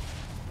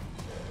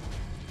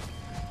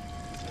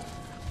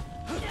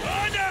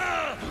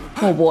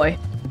 Oh boy.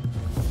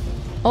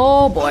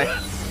 Oh boy.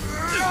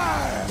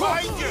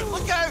 Behind you!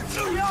 Look out!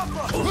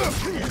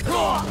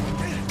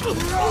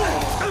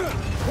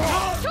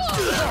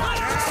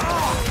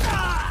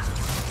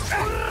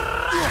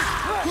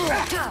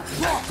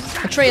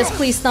 Atreus,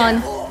 please stun.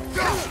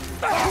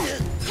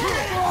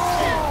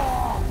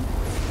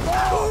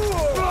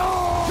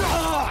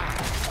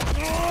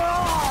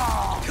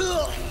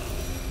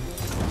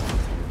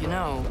 You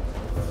know,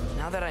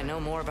 now that I know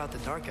more about the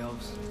Dark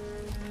Elves,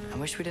 I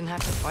wish we didn't have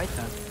to fight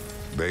them.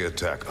 They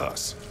attack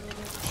us.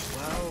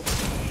 Well,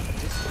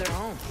 this is their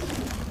home.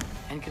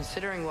 And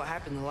considering what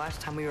happened the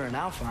last time we were in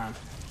Alfheim,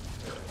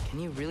 can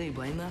you really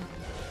blame them?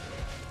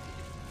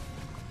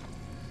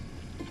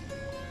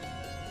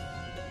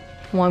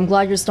 Well, I'm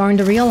glad you're starting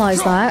to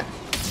realize that.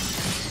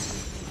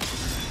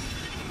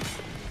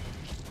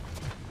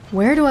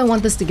 Where do I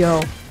want this to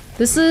go?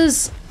 This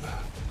is...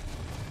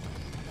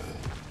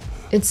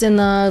 It's in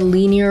a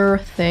linear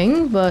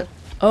thing, but...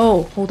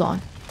 Oh, hold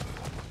on.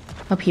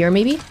 Up here,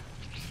 maybe?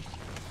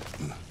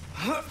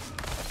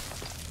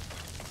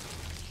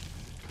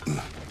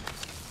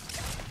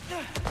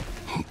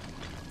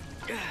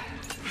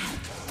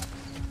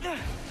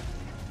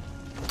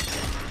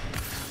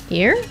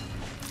 Here?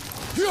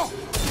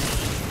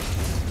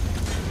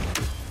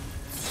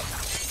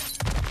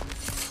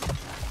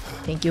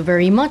 Thank you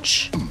very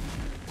much.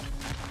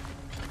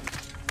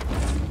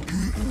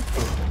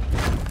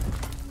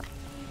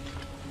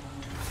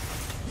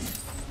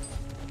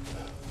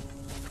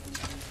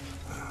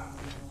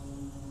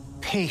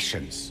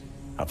 Patience.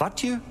 A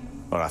virtue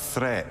or a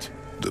threat?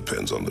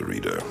 Depends on the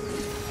reader.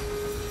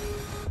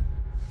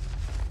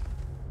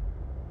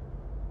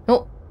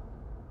 Oh.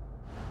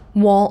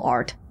 Wall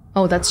art.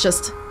 Oh, that's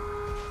just...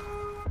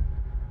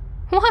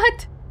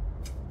 What?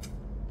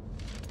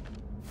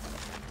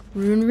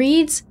 Rune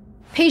reads?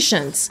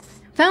 Patience.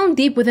 Found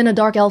deep within a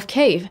dark elf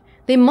cave.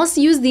 They must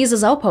use these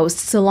as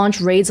outposts to launch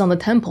raids on the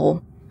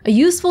temple. A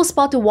useful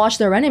spot to watch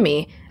their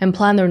enemy and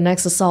plan their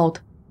next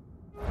assault.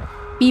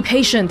 Be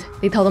patient,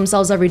 they tell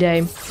themselves every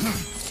day.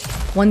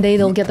 One day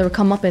they'll get their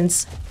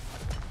comeuppance.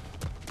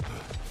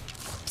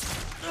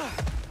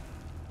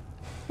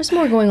 There's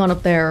more going on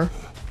up there.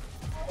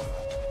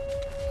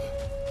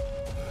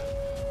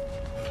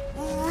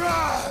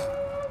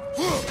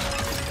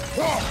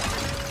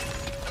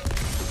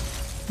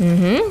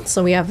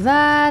 So we have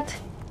that.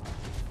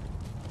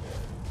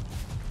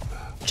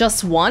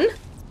 Just one?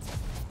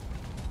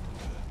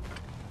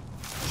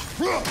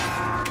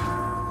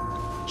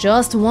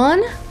 Just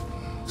one?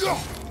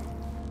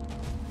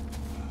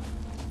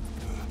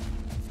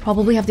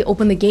 Probably have to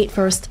open the gate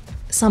first,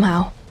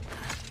 somehow.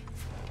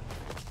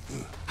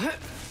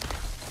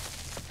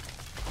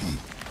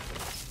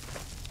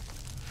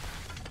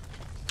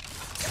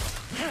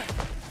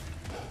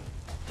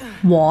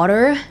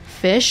 Water,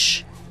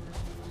 fish.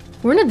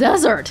 We're in a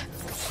desert.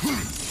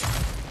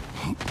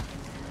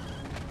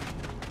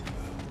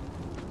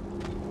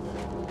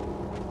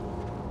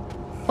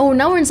 Oh,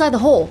 now we're inside the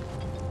hole.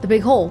 The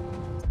big hole.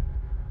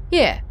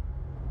 Yeah.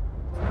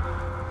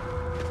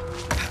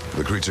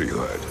 The creature you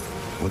had.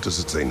 What does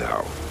it say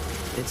now?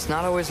 It's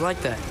not always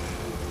like that.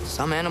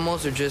 Some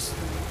animals are just...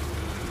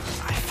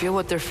 I feel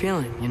what they're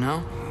feeling, you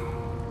know?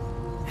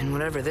 And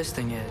whatever this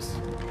thing is,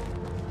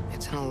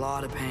 it's in a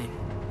lot of pain.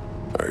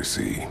 I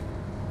see.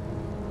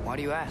 Why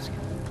do you ask?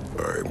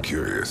 I am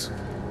curious.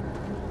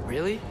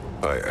 Really?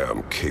 I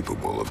am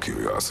capable of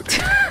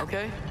curiosity.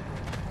 Okay.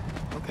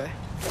 Okay.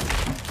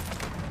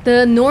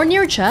 The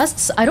Nornir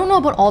chests, I don't know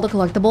about all the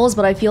collectibles,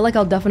 but I feel like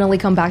I'll definitely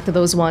come back to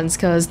those ones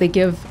because they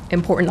give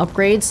important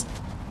upgrades.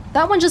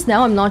 That one just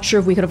now, I'm not sure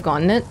if we could have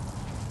gotten it.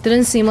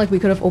 Didn't seem like we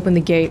could have opened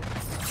the gate.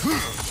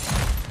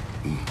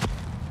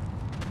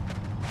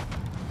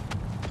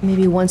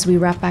 Maybe once we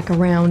wrap back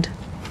around.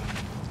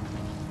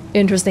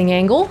 Interesting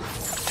angle.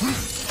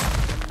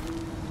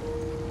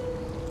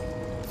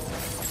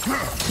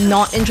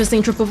 Not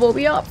interesting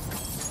trypophobia.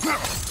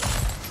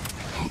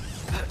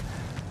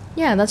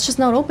 Yeah, that's just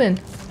not open.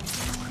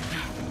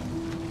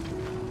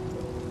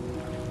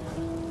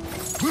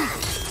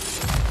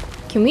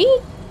 Can we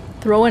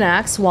throw an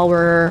axe while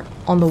we're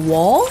on the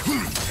wall?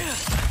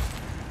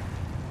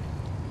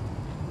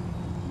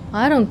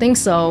 I don't think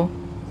so.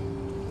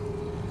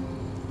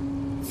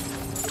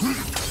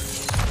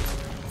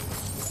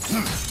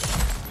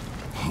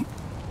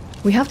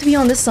 We have to be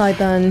on this side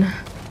then.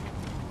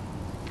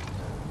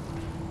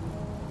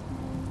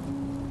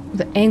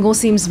 The angle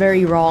seems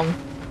very wrong.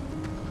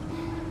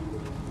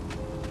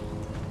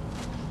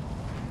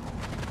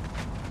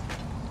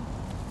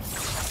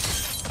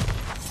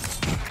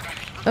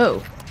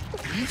 Oh.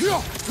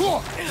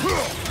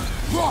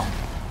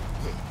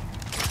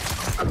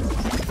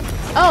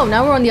 Oh,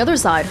 now we're on the other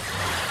side.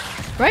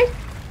 Right?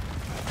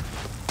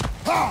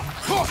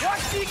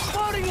 Watch the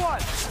exploding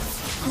one!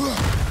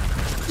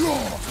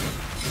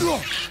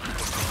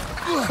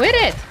 Quit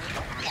it!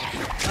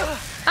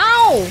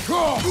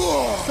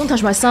 Ow! Don't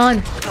touch my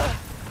son.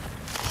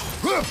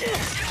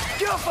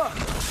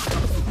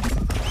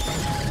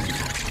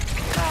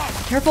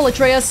 Careful,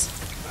 Atreus.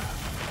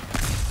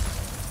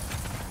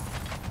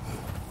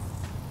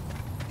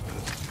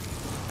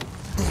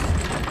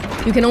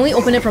 You can only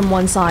open it from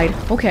one side.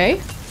 Okay.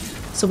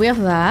 So we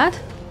have that.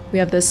 We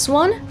have this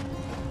one.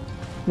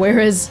 Where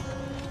is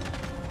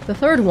the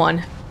third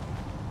one?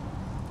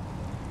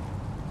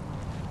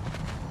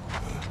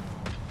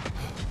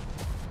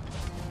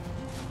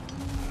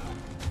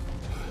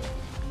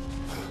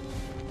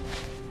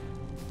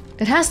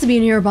 It has to be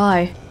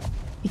nearby.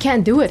 You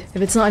can't do it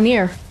if it's not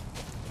near.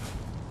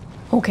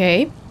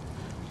 Okay.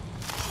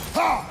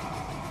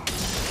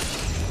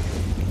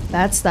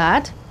 That's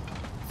that.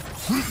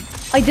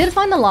 I did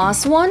find the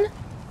last one.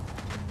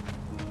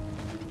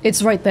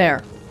 It's right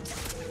there.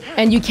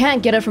 And you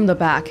can't get it from the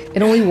back.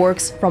 It only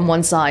works from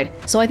one side.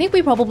 So I think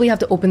we probably have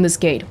to open this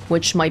gate,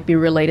 which might be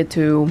related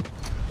to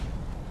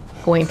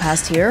going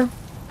past here.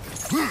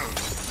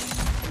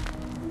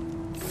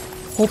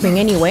 Hoping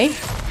anyway.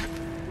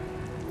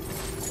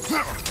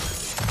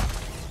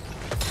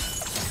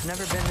 I've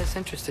never been this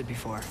interested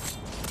before.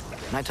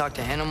 When I talk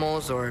to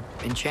animals or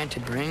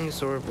enchanted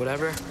rings or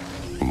whatever.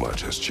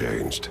 Much has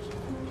changed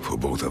for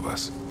both of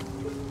us.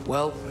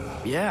 Well,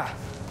 yeah.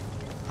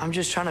 I'm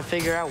just trying to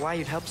figure out why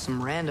you'd help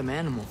some random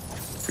animal.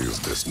 Is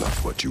this not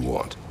what you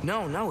want?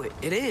 No, it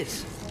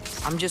is.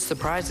 I'm just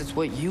surprised it's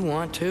what you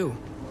want too.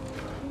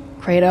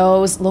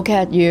 Kratos, look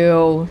at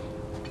you.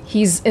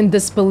 He's in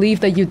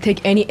disbelief that you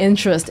take any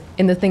interest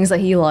in the things that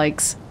he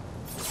likes.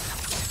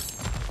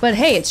 But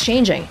hey, it's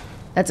changing.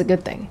 That's a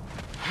good thing.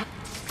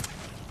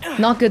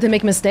 Not good to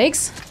make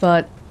mistakes,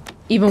 but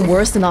even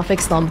worse to not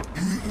fix them.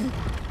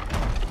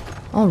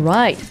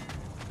 Alright.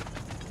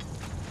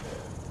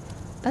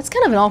 That's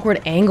kind of an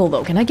awkward angle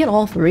though. Can I get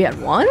all three at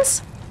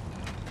once?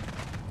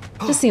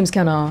 This seems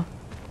kinda...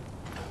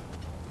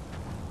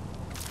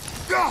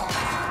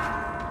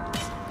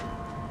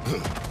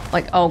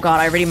 Like, oh god,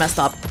 I already messed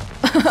up.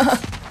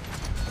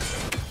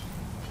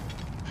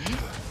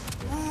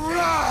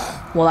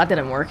 Well, that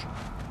didn't work.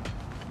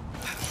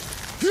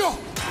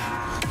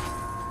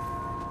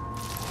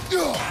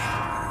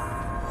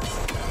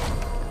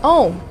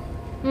 Oh!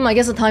 I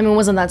guess the timing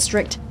wasn't that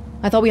strict.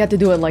 I thought we had to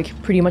do it,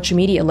 like, pretty much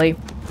immediately.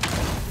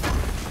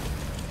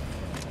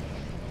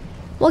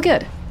 Well,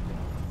 good.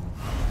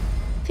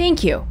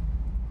 Thank you.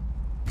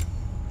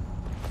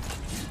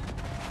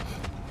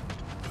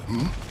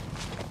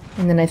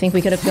 And then I think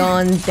we could have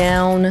gone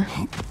down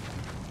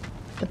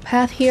the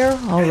path here.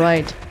 All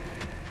right.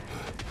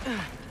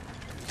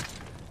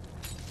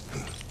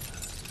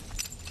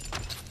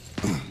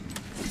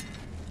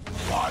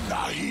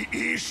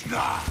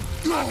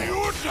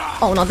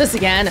 Oh, not this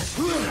again.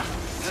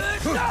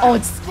 Oh,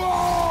 it's...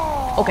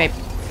 Okay.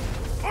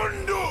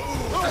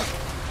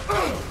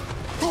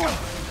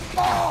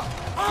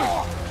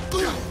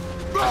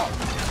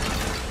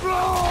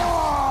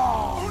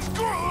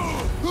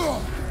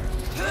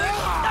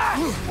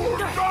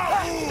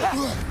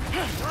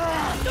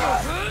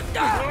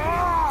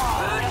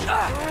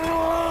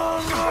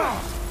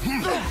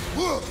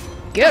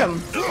 Get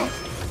him.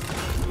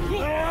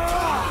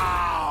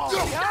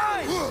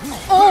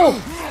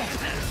 Oh!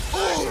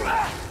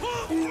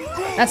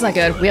 That's not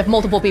good. We have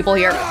multiple people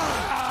here.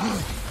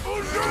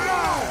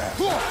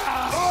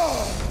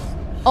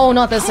 Oh,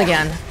 not this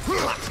again.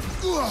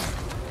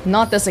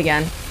 Not this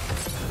again.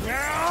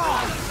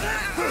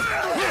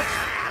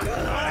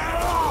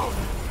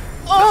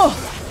 Oh!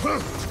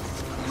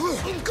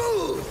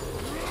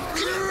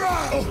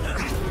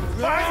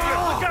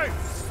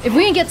 If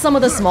we can get some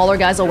of the smaller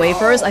guys away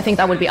first, I think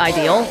that would be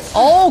ideal.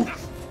 Oh!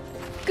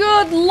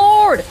 Good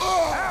lord!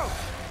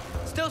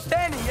 Still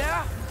standing,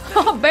 yeah?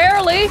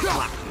 Barely!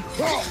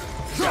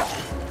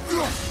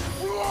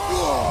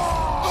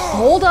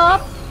 Hold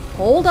up!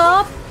 Hold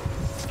up!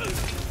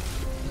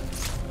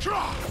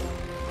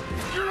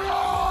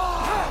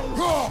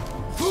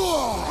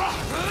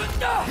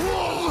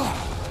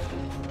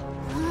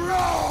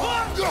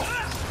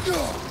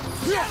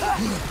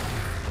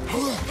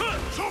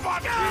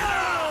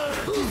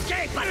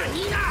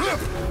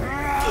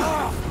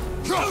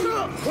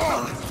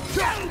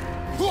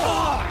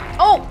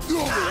 Oh!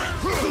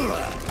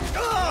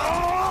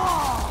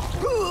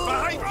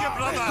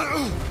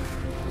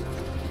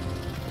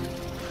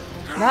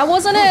 That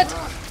wasn't it!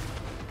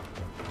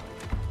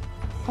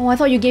 Oh, I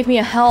thought you gave me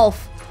a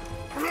health.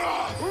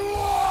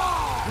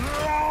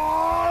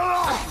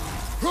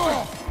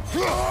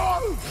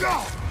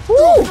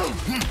 Woo!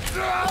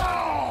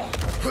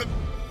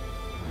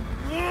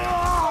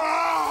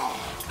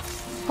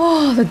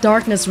 Oh, the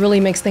darkness really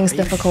makes things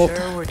difficult. Are you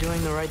sure we're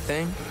doing the right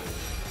thing?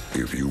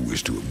 If you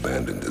wish to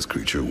abandon this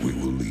creature, we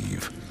will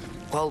leave.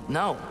 Well,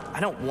 no, I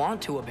don't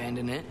want to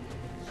abandon it.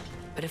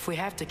 But if we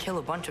have to kill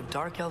a bunch of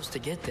dark elves to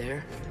get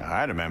there...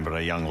 I remember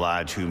a young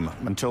lad whom,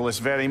 until this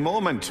very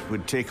moment,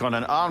 would take on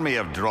an army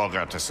of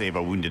Draugr to save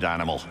a wounded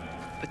animal.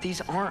 But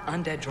these aren't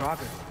undead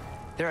Draugr.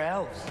 They're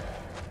elves.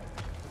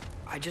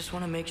 I just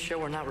want to make sure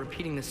we're not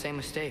repeating the same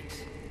mistakes.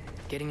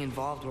 Getting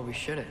involved where we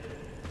shouldn't.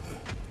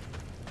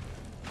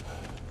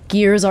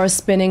 Gears are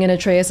spinning in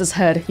Atreus'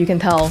 head, you can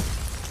tell.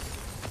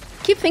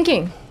 Keep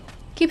thinking.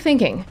 Keep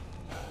thinking.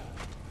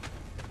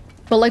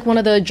 But like one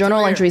of the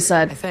journal entries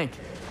said, I think.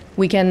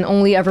 we can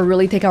only ever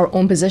really take our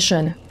own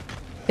position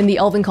in the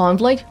elven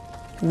conflict,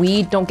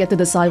 we don't get to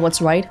decide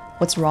what's right,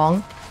 what's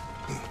wrong.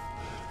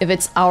 If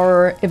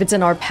it's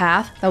in our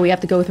path that we have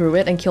to go through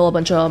it and kill a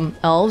bunch of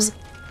elves,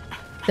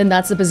 then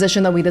that's the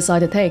position that we decide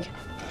to take.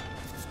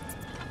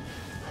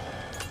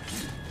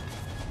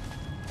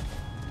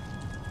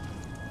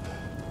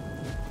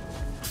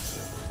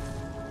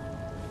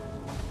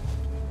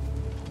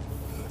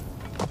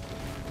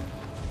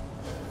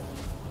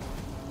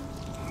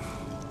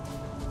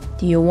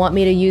 Do you want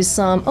me to use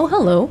some... Oh,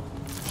 hello.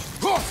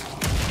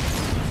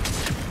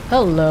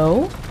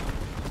 Hello.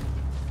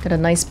 Got a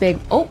nice big...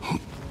 Oh!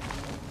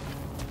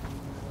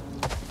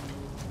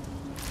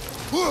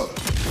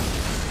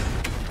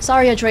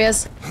 Sorry,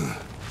 Atreus.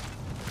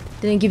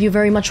 Didn't give you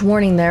very much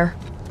warning there.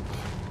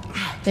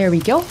 There we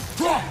go.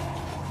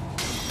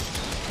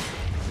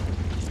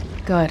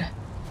 Good.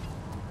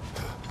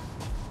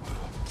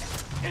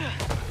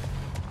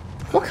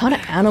 What kind of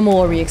animal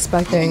are we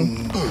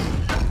expecting?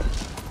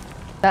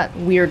 That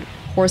weird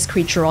horse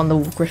creature on the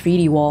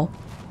graffiti wall.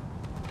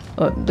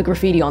 The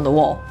graffiti on the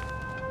wall.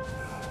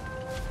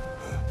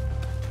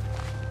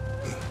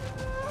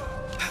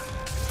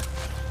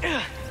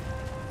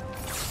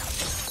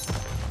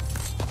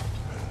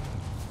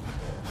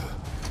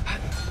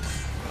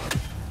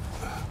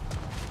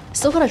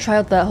 Still gotta try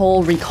out that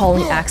whole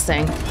recalling axe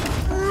thing.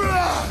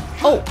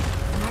 Oh!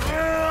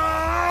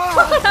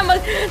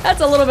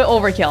 That's a little bit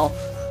overkill.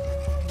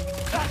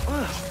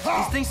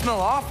 These things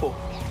smell awful.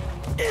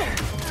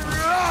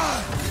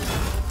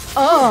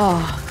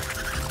 Oh!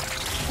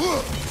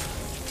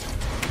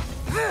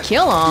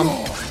 Kill him!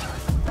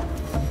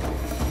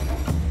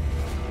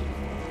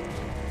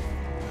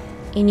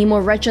 Any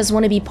more wretches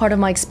want to be part of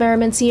my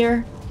experiments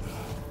here?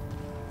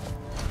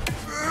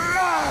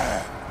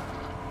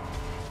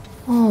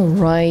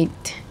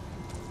 Alright.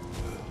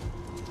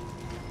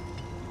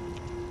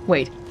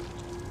 Wait.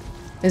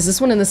 Is this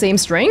one in the same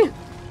string?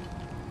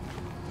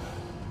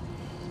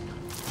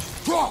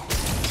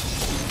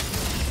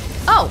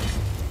 Oh!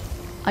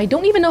 I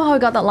don't even know how I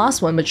got that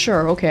last one, but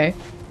sure, okay.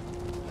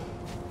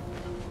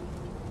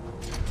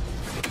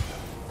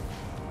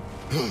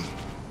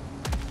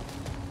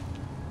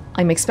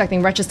 I'm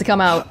expecting wretches to come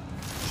out.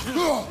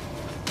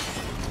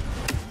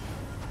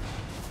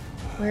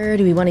 Where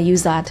do we want to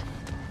use that?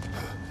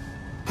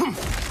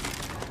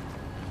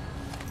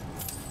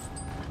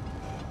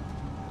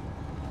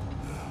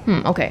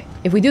 Okay.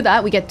 If we do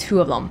that, we get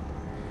 2 of them.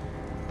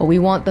 But we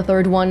want the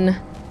 3rd one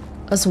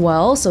as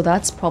well, so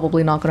that's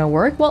probably not gonna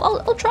work.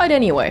 Well, I'll try it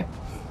anyway.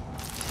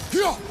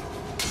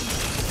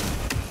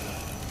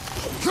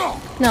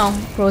 No,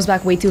 throws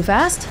back way too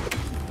fast.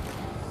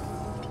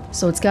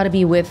 So it's gotta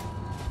be with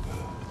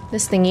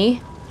this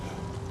thingy.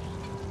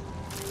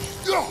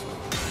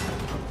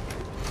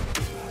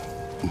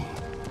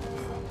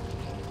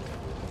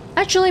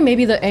 Actually,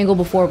 maybe the angle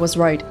before was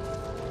right.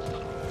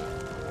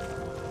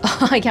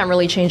 I can't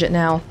really change it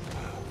now.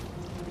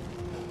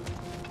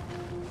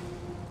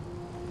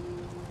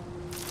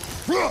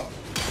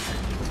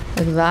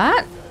 Like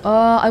that?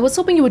 I was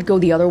hoping you would go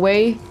the other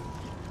way.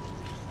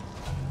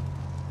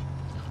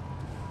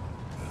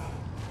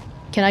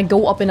 Can I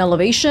go up in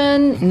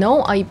elevation?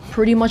 No, I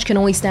pretty much can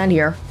only stand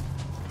here.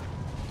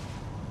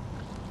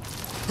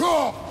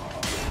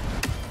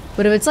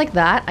 But if it's like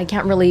that, I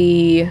can't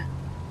really...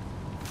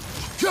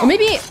 Or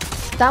maybe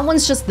that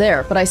one's just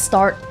there, but I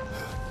start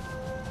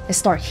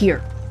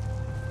here.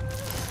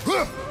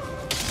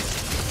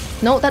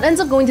 No, that ends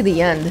up going to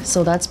the end,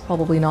 so that's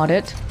probably not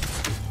it.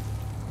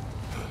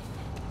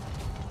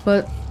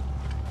 But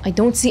I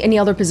don't see any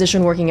other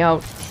position working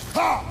out.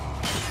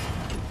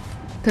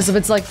 Because if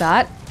it's like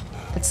that,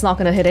 it's not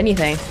gonna hit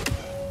anything.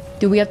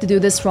 Do we have to do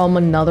this from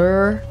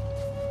another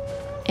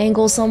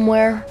angle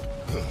somewhere?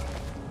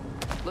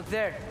 Look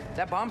there.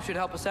 That bomb should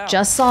help us out.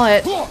 Just saw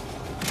it.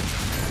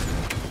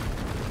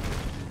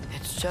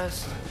 It's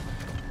just...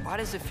 Why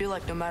does it feel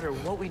like no matter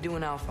what we do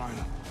in Alfheim,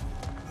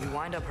 we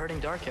wind up hurting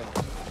Dark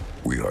Elves?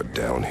 We are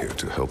down here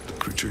to help the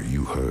creature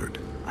you heard.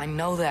 I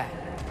know that,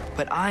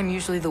 but I'm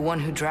usually the one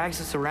who drags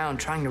us around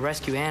trying to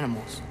rescue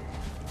animals.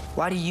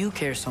 Why do you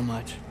care so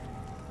much?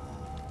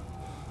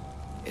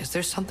 Is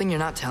there something you're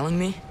not telling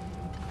me?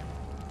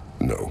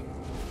 No.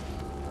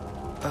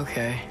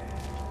 Okay.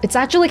 It's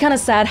actually kind of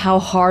sad how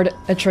hard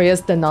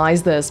Atreus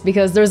denies this,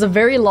 because there's a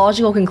very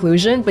logical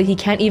conclusion, but he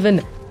can't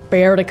even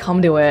bear to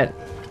come to it.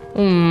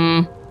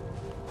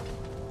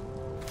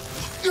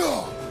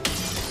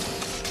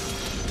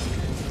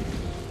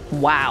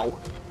 Wow.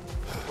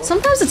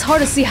 Sometimes it's hard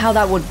to see how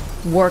that would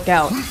work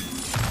out.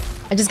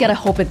 I just gotta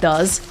hope it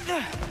does.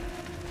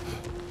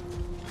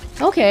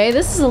 Okay,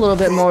 this is a little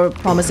bit more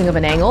promising of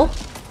an angle.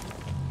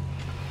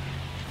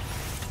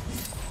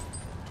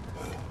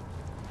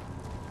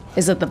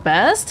 Is it the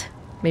best?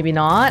 Maybe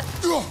not.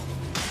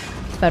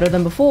 Better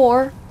than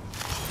before.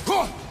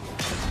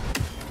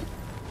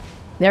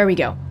 There we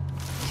go.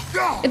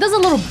 It does a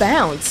little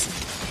bounce.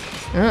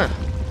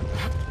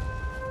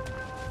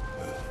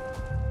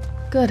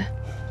 Good.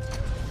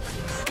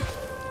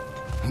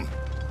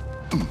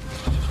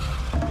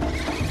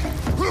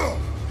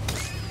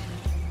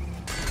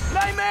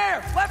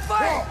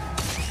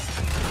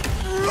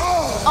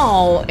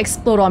 Oh,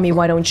 explode on me,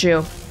 why don't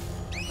you?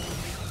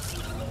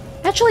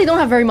 Actually, I don't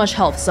have very much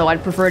health, so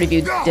I'd prefer it if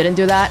you didn't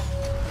do that.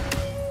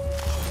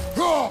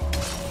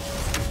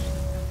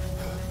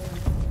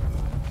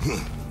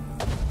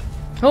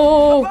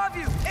 Oh! Above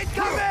you!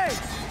 Incoming!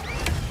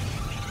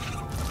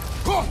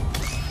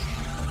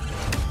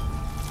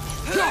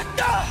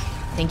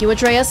 Thank you,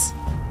 Atreus.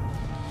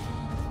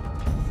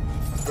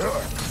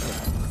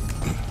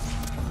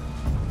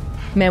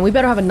 Man, we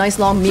better have a nice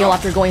long meal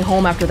after going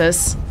home after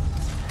this.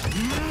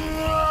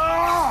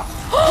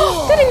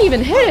 Didn't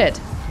even hit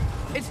it!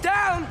 It's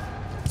down!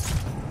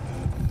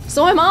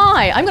 So am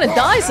I! I'm gonna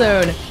die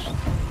soon!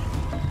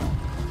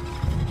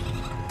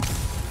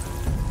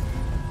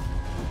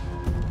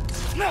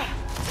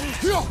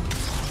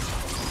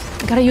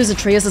 I gotta use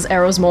Atreus'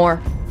 arrows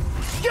more.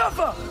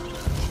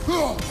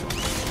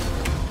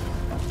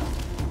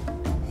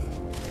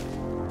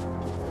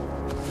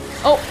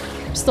 Oh,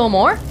 still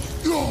more?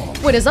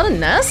 Wait, is that a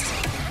nest?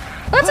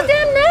 That's a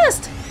damn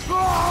nest!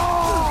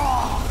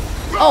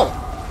 Oh!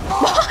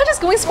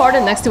 Just going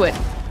Spartan next to it.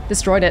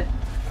 Destroyed it.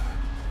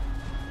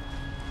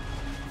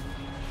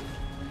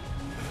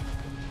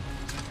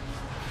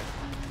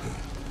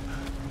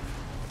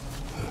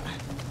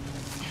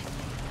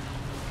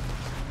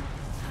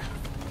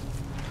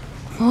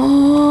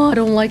 Oh, I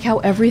don't like how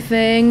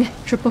everything...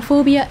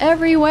 Trypophobia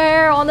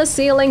everywhere, on the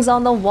ceilings,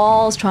 on the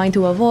walls, trying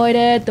to avoid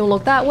it. Don't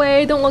look that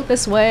way, don't look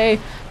this way.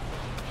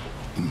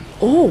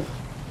 Oh!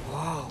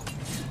 Whoa.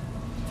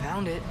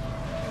 Found it.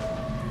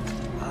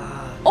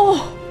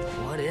 Oh!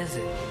 What is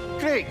it?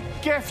 Great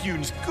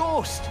Gefjun's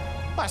ghost!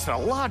 That's the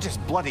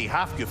largest bloody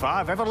Hafgufa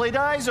I've ever laid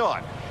eyes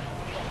on.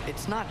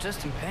 It's not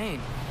just in pain.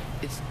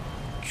 It's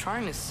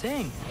trying to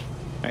sing.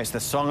 It's the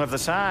Song of the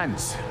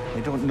Sands.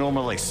 They don't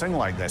normally sing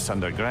like this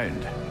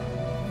underground.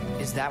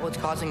 Is that what's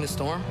causing the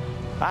storm?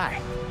 Aye.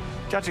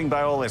 Judging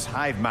by all this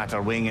hive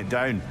matter weighing it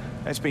down,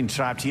 it's been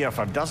trapped here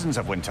for dozens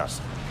of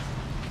winters.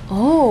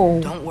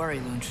 Oh. Don't worry,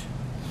 Lunch.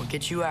 We'll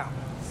get you out.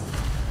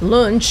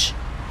 Lunch.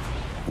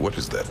 What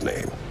is that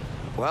name?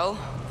 Well,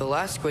 the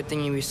last squid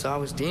thingy we saw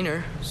was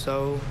Diener,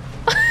 so...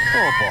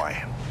 Oh boy.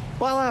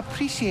 While I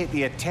appreciate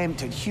the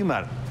attempt at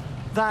humor,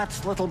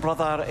 that, little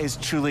brother, is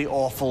truly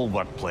awful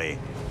wordplay.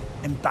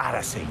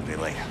 Embarrassing,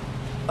 really.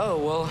 Oh,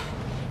 well,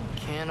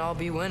 can't all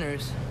be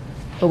winners.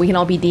 But we can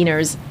all be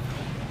Dieners.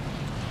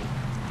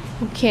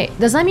 Okay,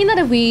 does that mean that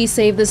if we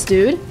save this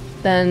dude,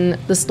 then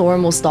the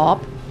storm will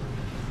stop?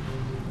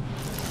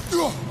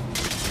 There's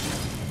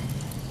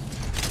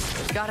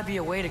gotta be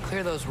a way to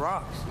clear those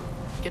rocks.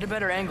 Get a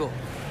better angle.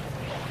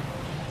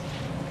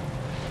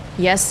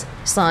 Yes,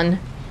 son.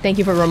 Thank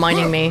you for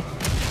reminding me.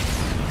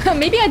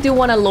 Maybe I do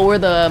want to lower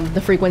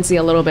the frequency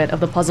a little bit of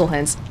the puzzle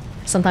hints.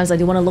 Sometimes I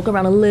do want to look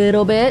around a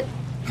little bit.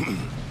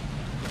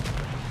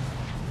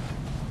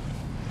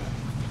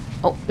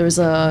 Oh, there's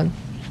a...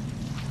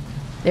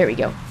 There we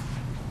go.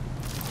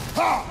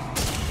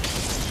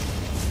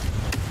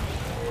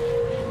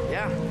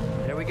 Yeah,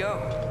 there we go.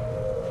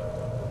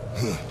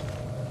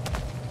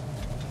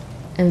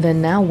 And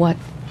then now what?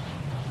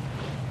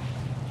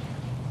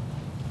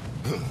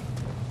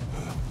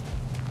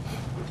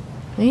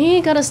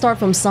 We gotta start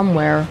from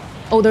somewhere.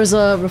 Oh, there's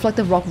a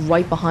reflective rock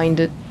right behind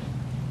it.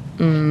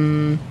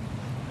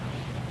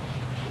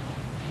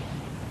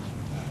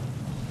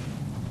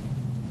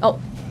 Oh.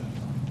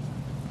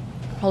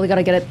 Probably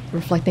gotta get it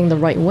reflecting the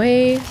right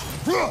way.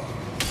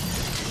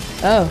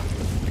 Oh.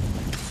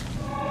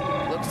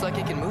 Looks like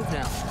it can move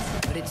now,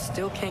 but it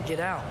still can't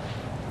get out.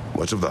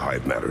 Much of the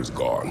hive matter is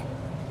gone.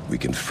 We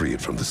can free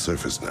it from the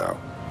surface now.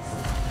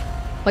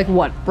 Like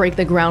what? Break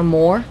the ground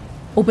more?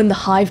 Open the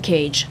hive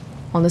cage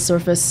on the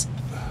surface.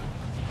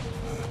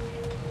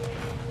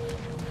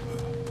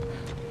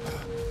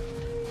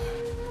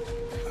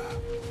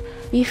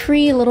 Be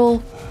free,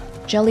 little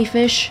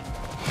jellyfish.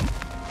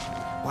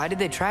 Why did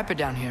they trap it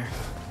down here?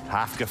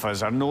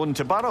 Hafgufas are known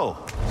to burrow,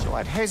 so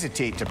I'd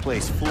hesitate to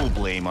place full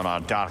blame on our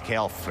dark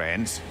elf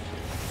friends.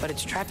 But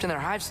it's trapped in their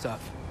hive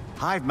stuff.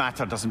 Hive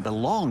matter doesn't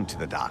belong to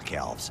the dark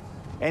elves,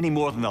 any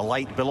more than the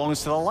light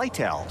belongs to the light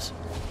elves.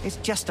 It's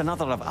just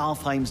another of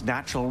Alfheim's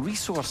natural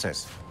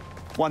resources.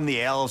 One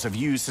the elves have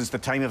used since the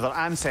time of their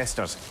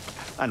ancestors.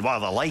 And while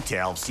the light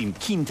elves seem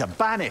keen to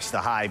banish the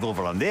hive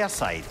over on their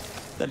side,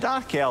 the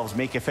dark elves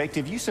make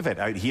effective use of it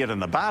out here in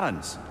the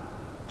Barrens.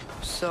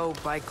 So,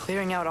 by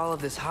clearing out all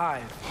of this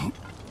hive,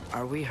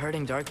 are we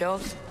hurting dark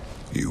elves?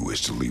 You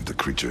wish to leave the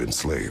creature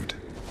enslaved?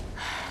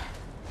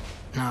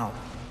 No.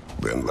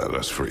 Then let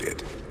us free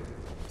it.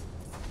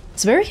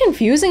 It's very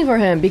confusing for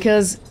him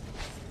because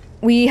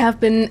we have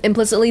been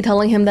implicitly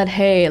telling him that,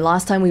 hey,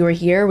 last time we were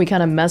here, we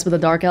kind of messed with the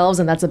Dark Elves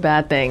and that's a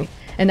bad thing.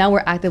 And now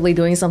we're actively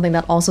doing something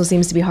that also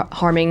seems to be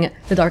harming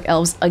the Dark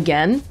Elves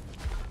again.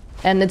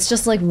 And it's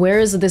just like, where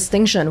is the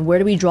distinction? Where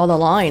do we draw the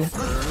line?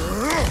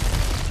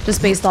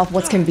 Just based off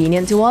what's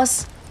convenient to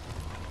us?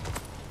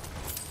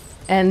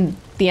 And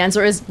the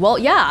answer is, well,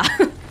 yeah.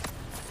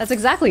 That's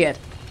exactly it.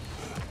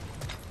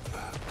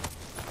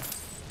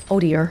 Oh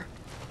dear.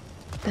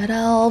 Dead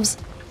elves.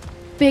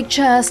 Big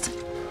chest.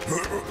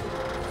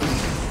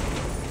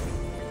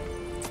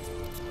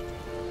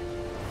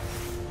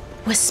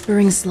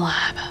 Whispering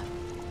slab.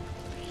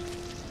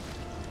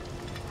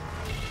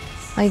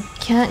 I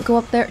can't go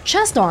up there.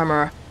 Chest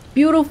armor.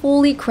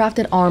 Beautifully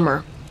crafted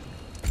armor.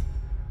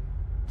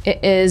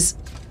 It is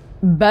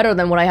better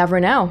than what I have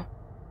right now.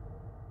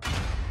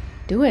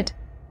 Do it.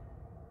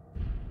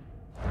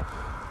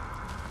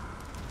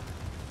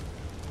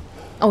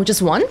 Oh,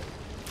 just one?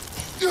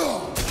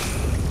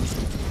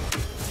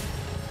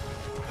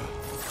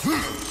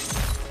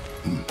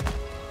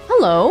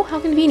 Hello, how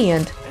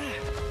convenient.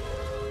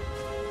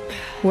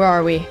 Where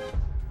are we?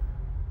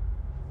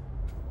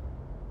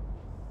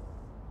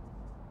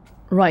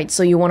 Right,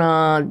 so you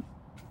wanna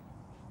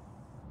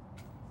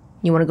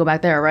go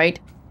back there, right?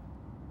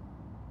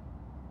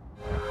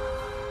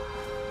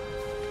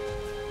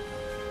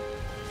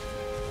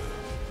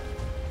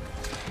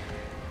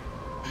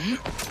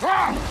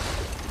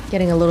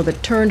 Getting a little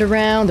bit turned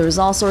around. There's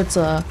all sorts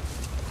of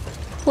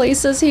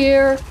places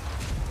here.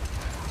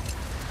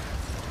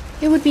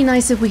 It would be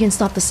nice if we can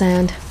stop the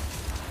sand.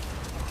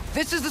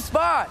 This is the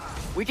spot!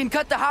 We can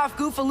cut the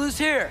Hafgufa loose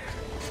here!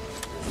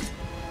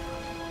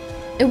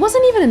 It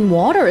wasn't even in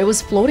water, it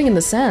was floating in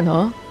the sand,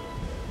 huh?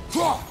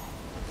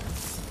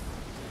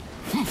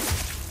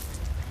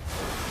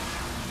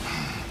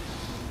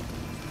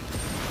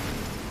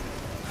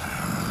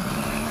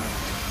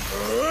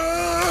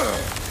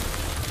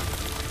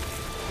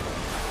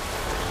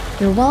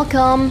 You're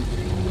welcome.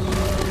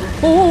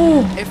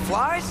 Oh! It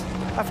flies?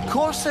 Of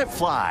course it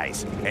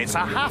flies. It's a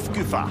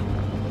Hafgufa.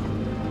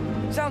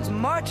 Sounds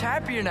much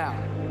happier now.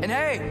 And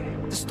hey,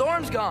 the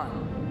storm's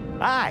gone.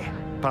 Aye,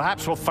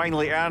 perhaps we'll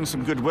finally earn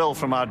some goodwill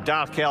from our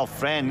Dark Elf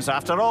friends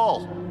after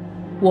all.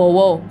 Whoa,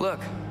 whoa. Look,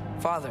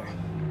 Father,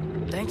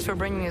 thanks for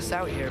bringing us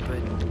out here, but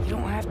you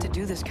don't have to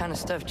do this kind of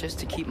stuff just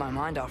to keep my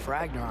mind off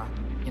Ragnarok,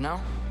 you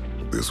know?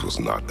 This was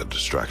not a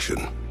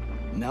distraction.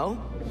 No?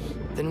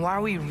 Then why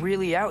are we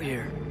really out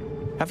here?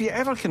 Have you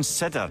ever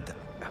considered...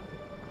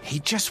 He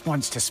just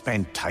wants to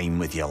spend time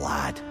with you,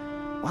 lad.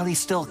 While he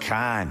still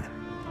can.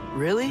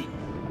 Really?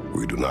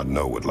 We do not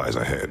know what lies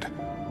ahead.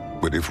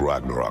 But if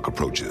Ragnarok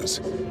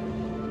approaches,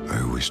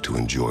 I wish to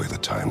enjoy the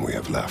time we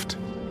have left.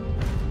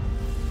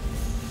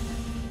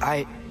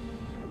 I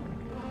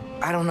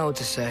don't know what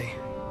to say.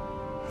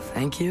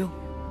 Thank you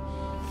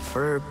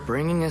for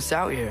bringing us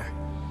out here.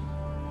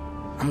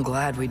 I'm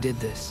glad we did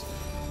this.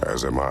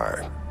 As am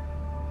I.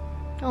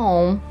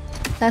 Oh,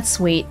 that's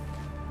sweet.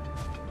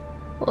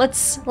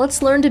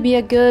 Let's learn to be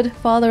a good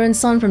father and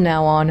son from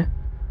now on.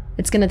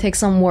 It's gonna take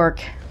some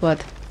work,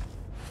 but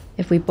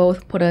if we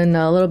both put in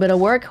a little bit of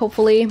work,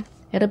 hopefully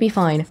it'll be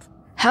fine.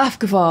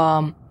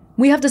 Hafgufa!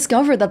 We have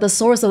discovered that the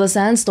source of the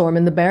sandstorm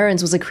in the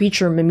Barrens was a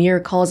creature Mimir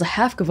calls a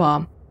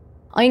Hafgufa.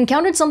 I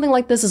encountered something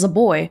like this as a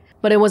boy,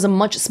 but it was a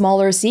much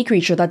smaller sea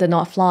creature that did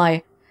not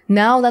fly.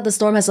 Now that the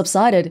storm has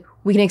subsided,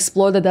 we can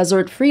explore the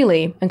desert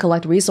freely and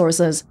collect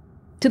resources.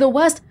 To the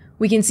west,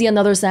 we can see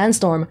another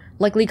sandstorm,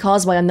 likely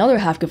caused by another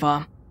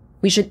Hafgufa.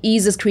 We should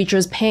ease this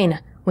creature's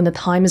pain when the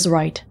time is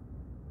right.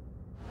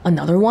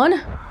 Another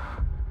one?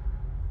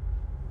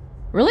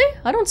 Really?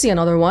 I don't see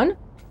another one.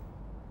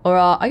 Or,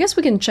 I guess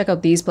we can check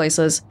out these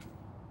places.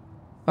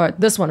 Alright,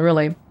 this one,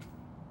 really.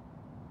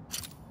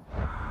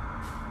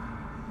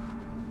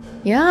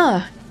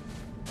 Yeah.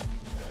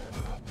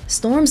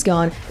 Storm's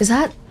gone. Is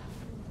that...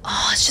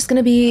 Oh, it's just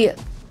gonna be...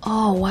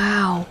 Oh,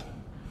 wow.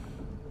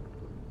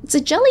 It's a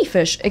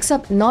jellyfish,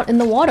 except not in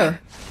the water.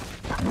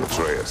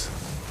 Atreus,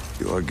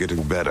 you are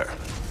getting better.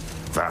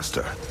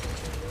 Faster.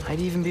 I'd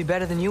even be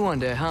better than you one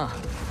day, huh?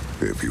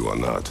 If you are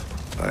not,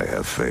 I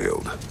have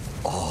failed.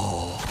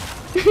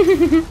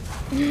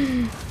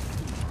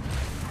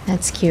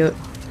 That's cute.